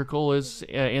theatrical as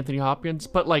Anthony Hopkins,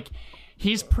 but like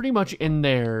he's pretty much in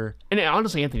there, and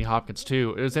honestly, Anthony Hopkins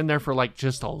too is in there for like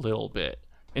just a little bit,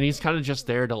 and he's kind of just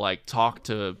there to like talk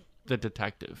to the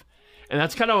detective, and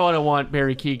that's kind of what I want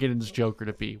Barry Keoghan's Joker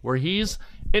to be, where he's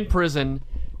in prison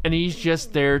and he's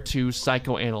just there to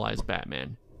psychoanalyze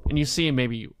Batman, and you see him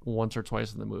maybe once or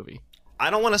twice in the movie.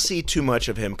 I don't want to see too much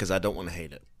of him because I don't want to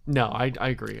hate it. No, I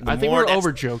agree. I think more we're that's-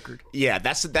 over Jokered. Yeah,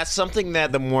 that's something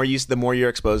that the more you're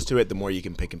exposed to it, the more you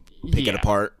can pick it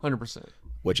apart. 100%.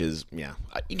 Which is you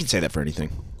can say that for anything.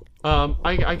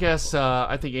 I guess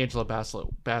I think Angela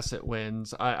Bassett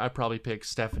wins. I probably pick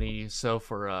Stephanie So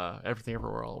for Everything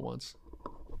Everywhere All at Once.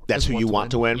 That's who you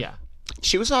want to win. Yeah.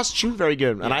 She was awesome. She was very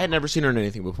good, and I had never seen her in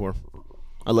anything before.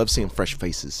 I love seeing fresh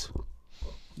faces.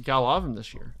 Got a lot of them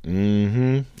this year.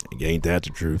 Mm-hmm. Ain't that the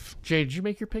truth? Jay, did you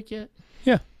make your pick yet?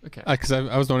 Yeah, Okay. because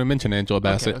I was the one who mentioned Angela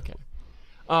Bassett. Okay.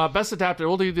 Best adapted.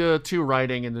 We'll do the 2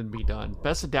 writing and then be done.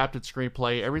 Best adapted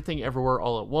screenplay. Everything Everywhere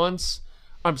All at Once.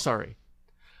 I'm sorry.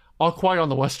 All Quiet on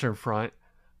the Western Front.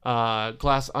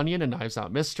 Glass Onion and Knives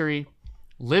Out Mystery.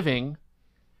 Living.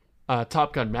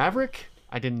 Top Gun Maverick.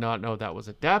 I did not know that was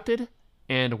adapted.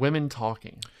 And Women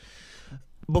Talking.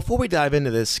 Before we dive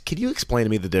into this, can you explain to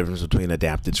me the difference between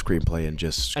adapted screenplay and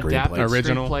just screenplay? Adapted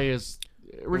Original? screenplay is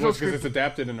original Because it's screenplay.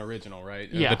 adapted and original, right?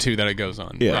 Yeah. The two that it goes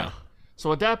on. Yeah.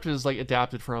 So adapted is like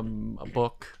adapted from a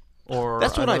book or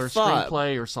That's what I another thought.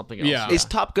 screenplay or something else. Yeah. Is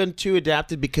Top Gun 2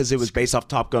 adapted because it was based off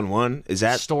Top Gun 1? Is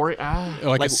that Story.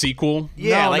 Like a sequel.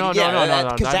 Yeah, No, like no, yeah, no, no,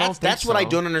 no, because I don't think that's what I so.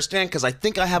 don't understand. Because I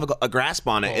think I have a grasp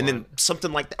on it, and then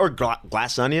something like that, or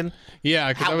Glass Onion. Yeah,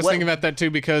 because How- I was what- thinking about that too.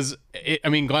 Because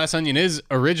Glass Onion is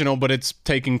original, but it's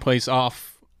taking place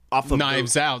off Off of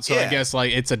Knives the- Out. So I yeah. guess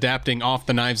like it's adapting off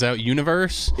the Knives Out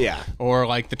universe. Yeah. Or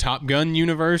like the Top Gun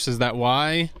universe. Is that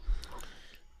why?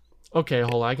 Okay,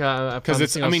 hold on. I Because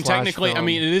it's. Technically,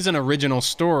 it is an original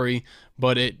story,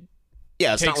 but it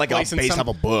Yeah, it's takes not like a place in based off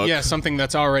a book. Yeah, something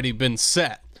that's already been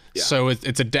set. Yeah. So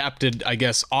it's adapted, I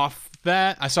guess, off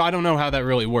that. So I don't know how that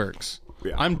really works.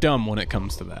 Yeah. I'm dumb when it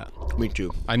comes to that. Me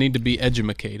too. I need to be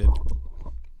educated.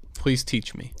 Please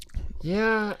teach me.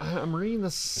 Yeah, I'm reading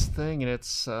this thing and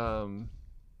it's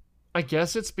I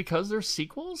guess it's because they're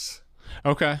sequels.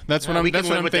 Okay, that's what we I'm. can That's what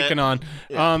live I'm with thinking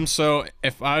that. on. So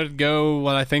if I'd go,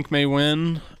 what I think may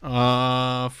win,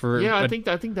 for Yeah, I think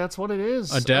that's what it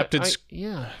is. Adapted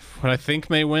yeah. what I think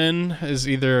may win is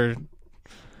either.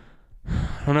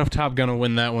 I don't know if Top Gun will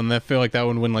win that one. I feel like that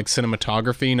would win like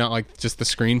cinematography, not like just the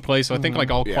screenplay. So I think like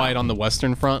All Quiet on the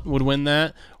Western Front would win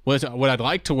that. What I'd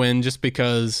like to win, just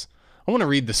because I want to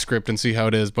read the script and see how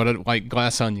it is, but like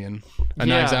Glass Onion, and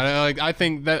Knives Out, I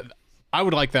think that I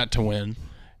would like that to win.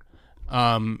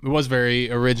 It was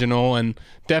very original and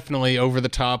definitely over the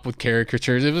top with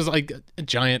caricatures. It was like a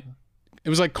giant. It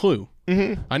was like Clue.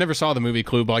 Mm-hmm. I never saw the movie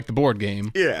Clue, but like the board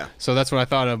game. Yeah. So that's what I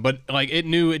thought of. But like it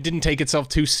knew it didn't take itself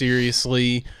too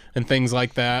seriously and things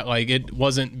like that. Like it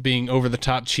wasn't being over the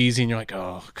top cheesy and you're like,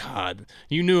 oh God.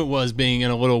 You knew it was being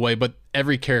in a little way, but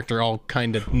every character all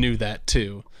kind of knew that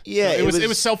too. Yeah, So it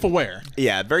was self-aware.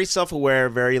 Yeah, very self-aware,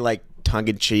 very like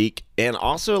tongue-in-cheek, and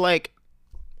also like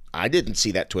I didn't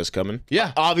see that twist coming.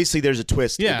 Yeah. Obviously, there's a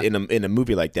twist Yeah. in a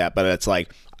movie like that, but it's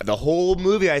like the whole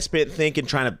movie I spent thinking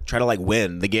trying to like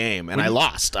win the game, and I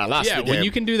lost. I lost Yeah, the game. when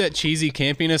you can do that cheesy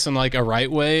campiness in like a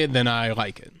right way, then I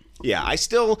like it. Yeah, I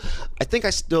think I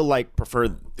still like prefer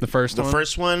The first the one?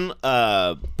 first one.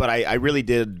 But I really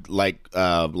did like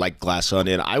Glass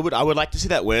Onion. I would like to see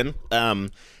that win.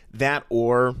 That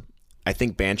or I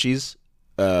think Banshees.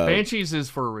 Banshees is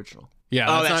for original. Yeah,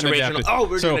 Oh, that's that's not original. adapted. Oh,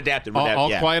 we're doing adapted. We're All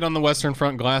yeah. Quiet on the Western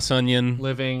Front, Glass Onion,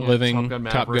 Living, Living, Top Gun,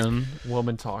 Top Maverick, Gun.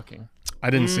 Woman Talking. I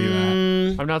didn't see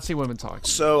that. I've not seen Women Talking.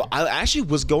 So I actually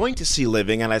was going to see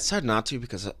Living, and I decided not to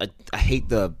because I hate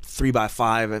the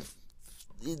 3x5.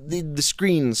 The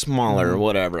screen smaller or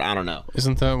whatever. I don't know.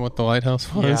 Isn't that what The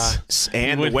Lighthouse was? Yeah.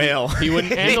 And the whale. He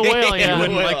wouldn't. And the whale, He yeah.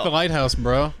 wouldn't Whale. like The Lighthouse,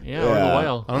 bro. Yeah, or the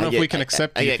whale. I don't know if we can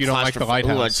accept you get if you don't like The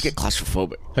Lighthouse. Ooh, I just get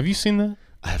claustrophobic. Have you seen that?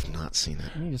 I have not seen it.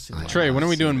 You need to see that. Trey, when are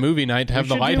we doing movie night to have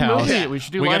The should do Lighthouse? movie. We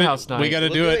should do gotta- Lighthouse night. We got to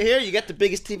We'll do it. here. You got the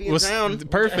biggest TV in town.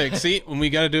 Perfect. See, when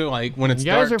we got to do it like when it's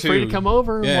You guys dark are free too. to come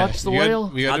over and Yeah, watch The you gotta- Whale.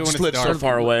 We got I to do it just when live it's so dark.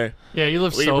 far away. Yeah, you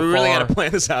live We so really far. got to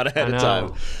plan this out ahead I of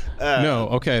know. time. No,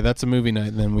 okay, that's a movie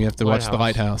night. Then we have to watch The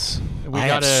Lighthouse. Lighthouse. We I have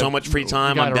gotta- so much free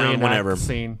time, we I'm gotta down reenact whenever. the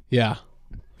scene. Yeah,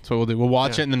 that's what we'll do. We'll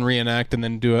watch Yeah. it and then reenact, and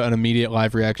then do an immediate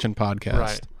live reaction podcast.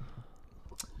 Right.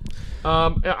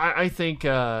 I think.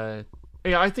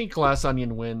 I think Glass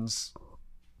Onion wins,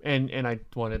 and I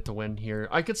want it to win here.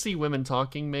 I could see Women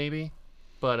Talking maybe,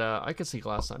 but I could see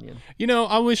Glass Onion. You know,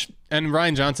 I wish, and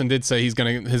Rian Johnson did say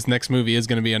his next movie is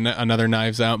gonna be another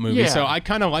Knives Out movie. Yeah. So I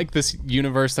kind of like this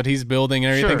universe that he's building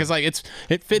and everything Sure. because like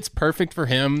it fits perfect for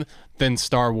him than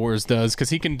Star Wars does because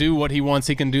he can do what he wants.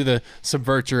 He can do the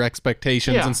subvert your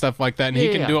expectations Yeah. and stuff like that, and Yeah, he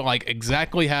can yeah. do it like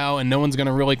exactly how, and no one's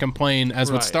gonna really complain.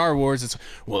 As with Right. Star Wars, it's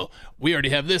well, we already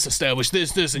have this established,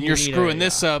 this, and you're need screwing a-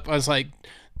 this up. I was like,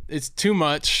 it's too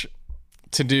much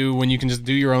to do when you can just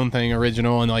do your own thing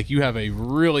original, and like you have a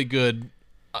really good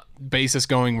basis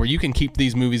going where you can keep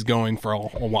these movies going for a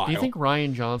while. Do you think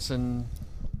Rian Johnson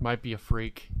might be a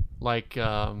freak like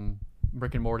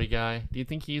Rick and Morty guy? Do you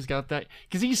think he's got that?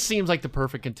 Because he seems like the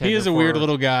perfect contender. he is a weird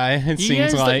little guy? It He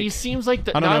seems is like he seems like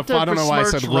the. I don't know. not If, to I don't know why I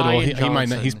said besmirch little. Ryan He might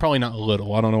not. He's Johnson. probably not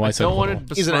little. I don't know why I said don't little. want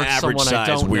to He's an besmirch average someone I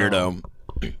size don't weirdo. know.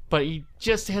 But he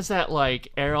just has that like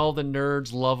all the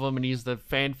nerds love him, and he's the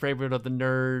fan favorite of the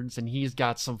nerds, and he's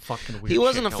got some fucking weird. He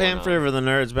wasn't a shit fan going on. favorite of the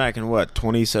nerds back in what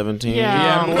 2017.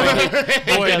 Yeah, Boy,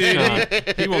 I dude, guess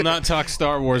not. he will not talk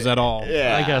Star Wars at all.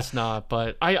 Yeah. I guess not,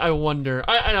 but I wonder.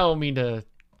 I don't mean to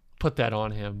put that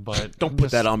on him, but Don't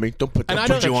put that on me. Don't put And that I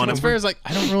don't. juju on What's him. fair is like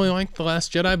I don't really like The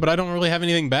Last Jedi, but I don't really have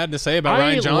anything bad to say about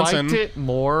I Rian Johnson. liked it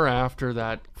more after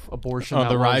that abortion. Oh, that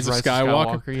The was Rise of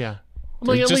Skywalker? Yeah,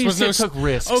 well, It at just least was it no took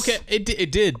risks. Okay,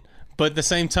 it did. But at the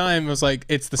same time, it was like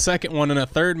it's the second one and a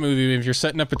third movie. If you're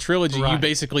setting up a trilogy, you Right.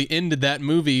 basically ended that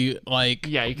movie like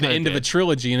Yeah, you the kinda end of a did.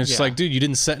 trilogy, and it's just Yeah. like, dude, you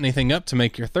didn't set anything up to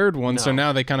make your third one, so No.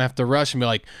 now they kind of have to rush and be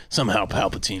like, somehow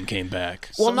Palpatine came back.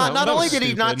 Well, not That only was did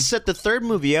he not stupid. set the third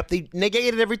movie up, they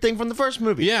negated everything from the first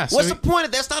movie. Yeah, so What's he- the point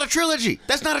of that's not a trilogy?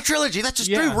 That's not a trilogy. That's just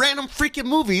Yeah. three random freaking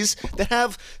movies that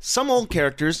have some old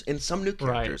characters and some new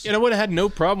characters. And I would have had no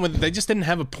problem with it. They just didn't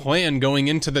have a plan going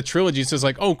into the trilogy. So it's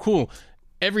like, oh, cool.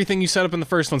 Everything you set up in the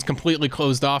first one's completely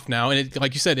closed off now. And it,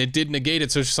 like you said, it did negate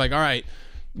it. So it's just like, all right,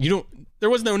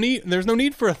 there's no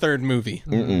need for a third movie.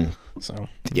 So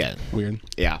Yeah, weird.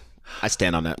 yeah. I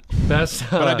stand on that. Best,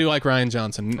 But I do like Rian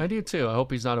Johnson. I do too. I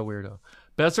hope he's not a weirdo.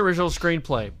 Best original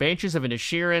screenplay: Banshees of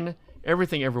Inisherin,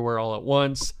 Everything Everywhere All at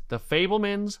Once, The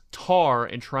Fabelmans, Tar,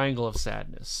 and Triangle of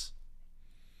Sadness.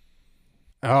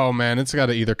 Oh man, it's got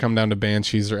to either come down to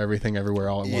Banshees or Everything Everywhere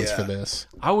All at Once Yeah. for this.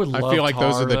 I would love feel like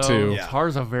those Tar, are the though. two. Yeah.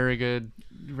 Tar's a very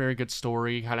good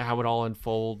story, kind of how it all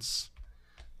unfolds.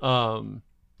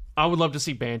 I would love to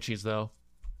see Banshees though.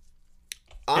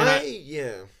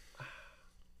 Yeah.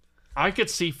 I could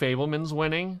see Fabelmans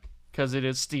winning because it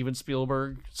is Steven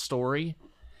Spielberg story.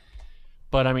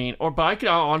 But I mean, but I could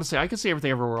honestly, I could see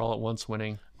Everything Everywhere All at Once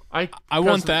winning. I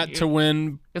want that because to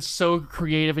win, It's so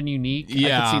creative and unique. I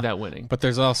Yeah. could see that winning. but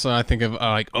there's also I think of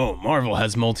like, oh, Marvel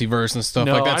has multiverse and stuff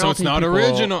No, like I that, so don't it's think not people-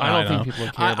 original. I don't think know. people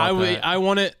would care about that. I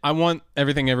want it. I want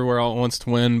Everything Everywhere All at Once to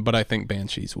win, but I think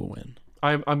Banshees will win.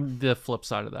 I'm the flip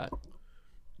side of that.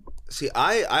 See,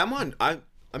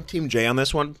 I'm Team J on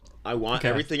this one. I want Okay.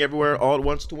 Everything Everywhere All at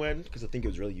Once to win because I think it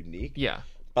was really unique. Yeah.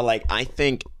 But like, I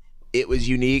think it was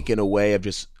unique in a way of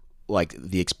just like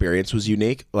the experience was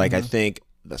unique. Like, I think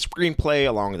the screenplay,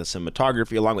 along with the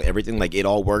cinematography, along with everything, like it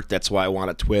all worked. That's why I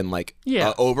want to win like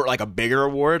over like a bigger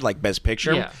award, like Best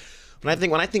Picture. Yeah. When I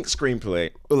think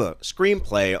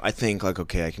screenplay, I think like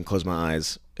okay, I can close my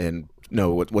eyes and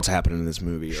know what's happening in this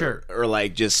movie. Sure. Or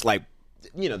like just like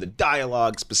the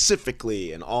dialogue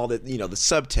specifically and all the the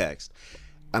subtext.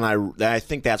 And I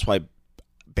think that's why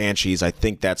Banshees. I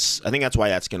think that's why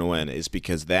that's gonna win is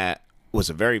because that was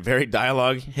a very, very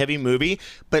dialogue-heavy movie,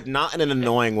 but not in an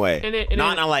annoying way.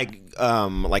 Not in a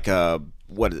like a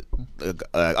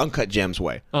Uncut Gems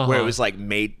way, where it was like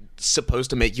supposed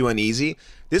to make you uneasy.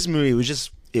 This movie was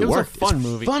just it worked. Was a fun it's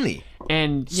movie. Funny.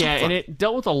 And and it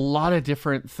dealt with a lot of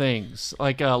different things,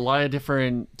 like a lot of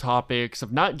different topics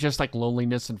of not just like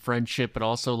loneliness and friendship, but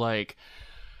also like,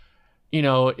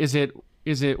 is it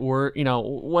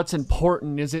what's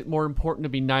important? Is it more important to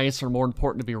be nice or more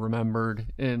important to be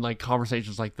remembered? And like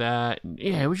conversations like that. And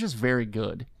it was just very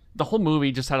good. The whole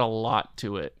movie just had a lot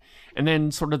to it. And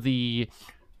then sort of the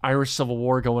Irish Civil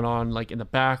War going on like in the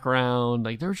background.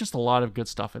 Like there was just a lot of good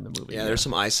stuff in the movie. Yeah, there's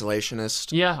some isolationist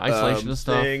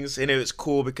stuff. Things. And it was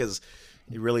cool because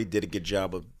he really did a good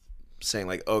job of saying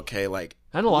like, okay, like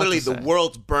had a lot literally to say. The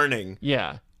world's burning.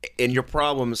 Yeah. And your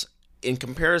problems in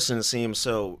comparison seem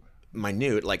so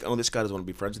minute. Like, oh, this guy doesn't want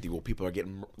to be friends with you. Well, people are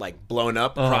getting like blown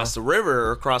up across the river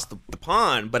or across the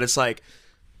pond. But it's like,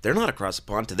 they're not across the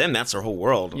pond. To them, that's their whole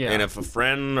world. Yeah. And if a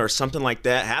friend or something like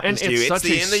that happens to you, it's such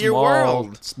the a end of your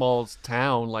world. Small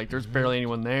town. Like, there's barely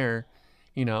anyone there,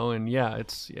 and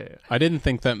I didn't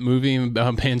think that movie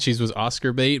Banshees was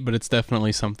Oscar bait, but it's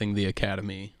definitely something the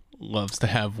Academy loves to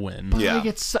have win. But like,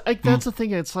 it's like that's the thing.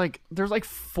 It's like there's like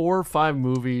 4 or 5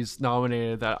 movies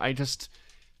nominated that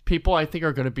people I think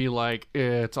are going to be like,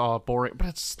 it's all boring,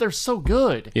 but they're so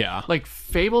good. Yeah. Like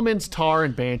Fableman's Tar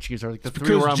and Banshees are like the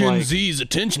 3 where I'm like, Z's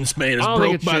attention span is I don't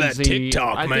think it's Gen Z.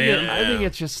 TikTok, I think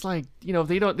it's just like,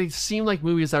 they seem like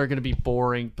movies that are going to be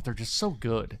boring, but they're just so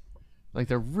good. Like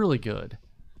they're really good.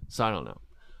 So I don't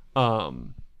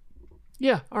know.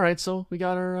 Yeah. All right. So we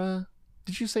got our,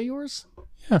 did you say yours?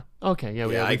 Yeah. Okay. Yeah.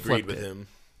 I agreed flipped with it. him.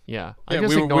 Yeah.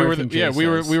 Yeah,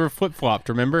 we were flip flopped.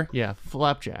 Remember? Yeah.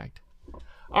 Flapjacked.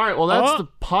 All right, well, that's the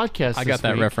podcast. I got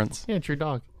that reference. Yeah, it's your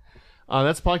dog.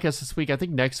 That's the podcast this week. I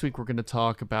think next week we're going to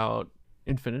talk about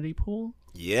Infinity Pool.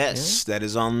 Yes, that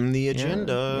is on the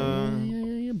agenda.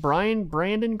 Yeah. Brandon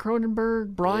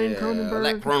Cronenberg. Cronenberg.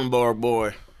 That Cronenberg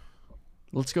boy.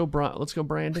 Let's go, Brandon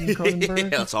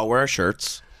Cronenberg. Yeah, let's all wear our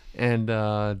shirts. And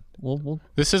we'll.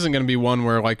 This isn't going to be one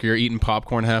where like you're eating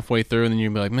popcorn halfway through and then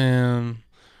you'll be like, man.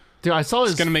 Dude, I saw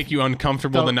it's going to make you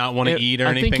uncomfortable to not want to eat or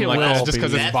anything like that just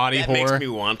because it's body horror. That makes me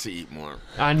want to eat more.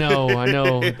 I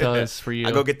know it does for you.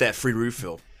 I go get that free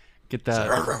refill. Get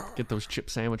those chip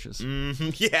sandwiches. Mm-hmm.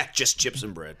 Yeah, just chips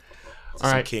and bread.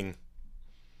 All right. King.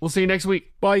 We'll see you next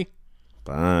week. Bye.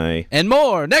 Bye. And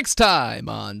more next time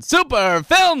on Super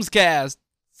Films Cast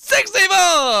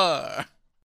 64!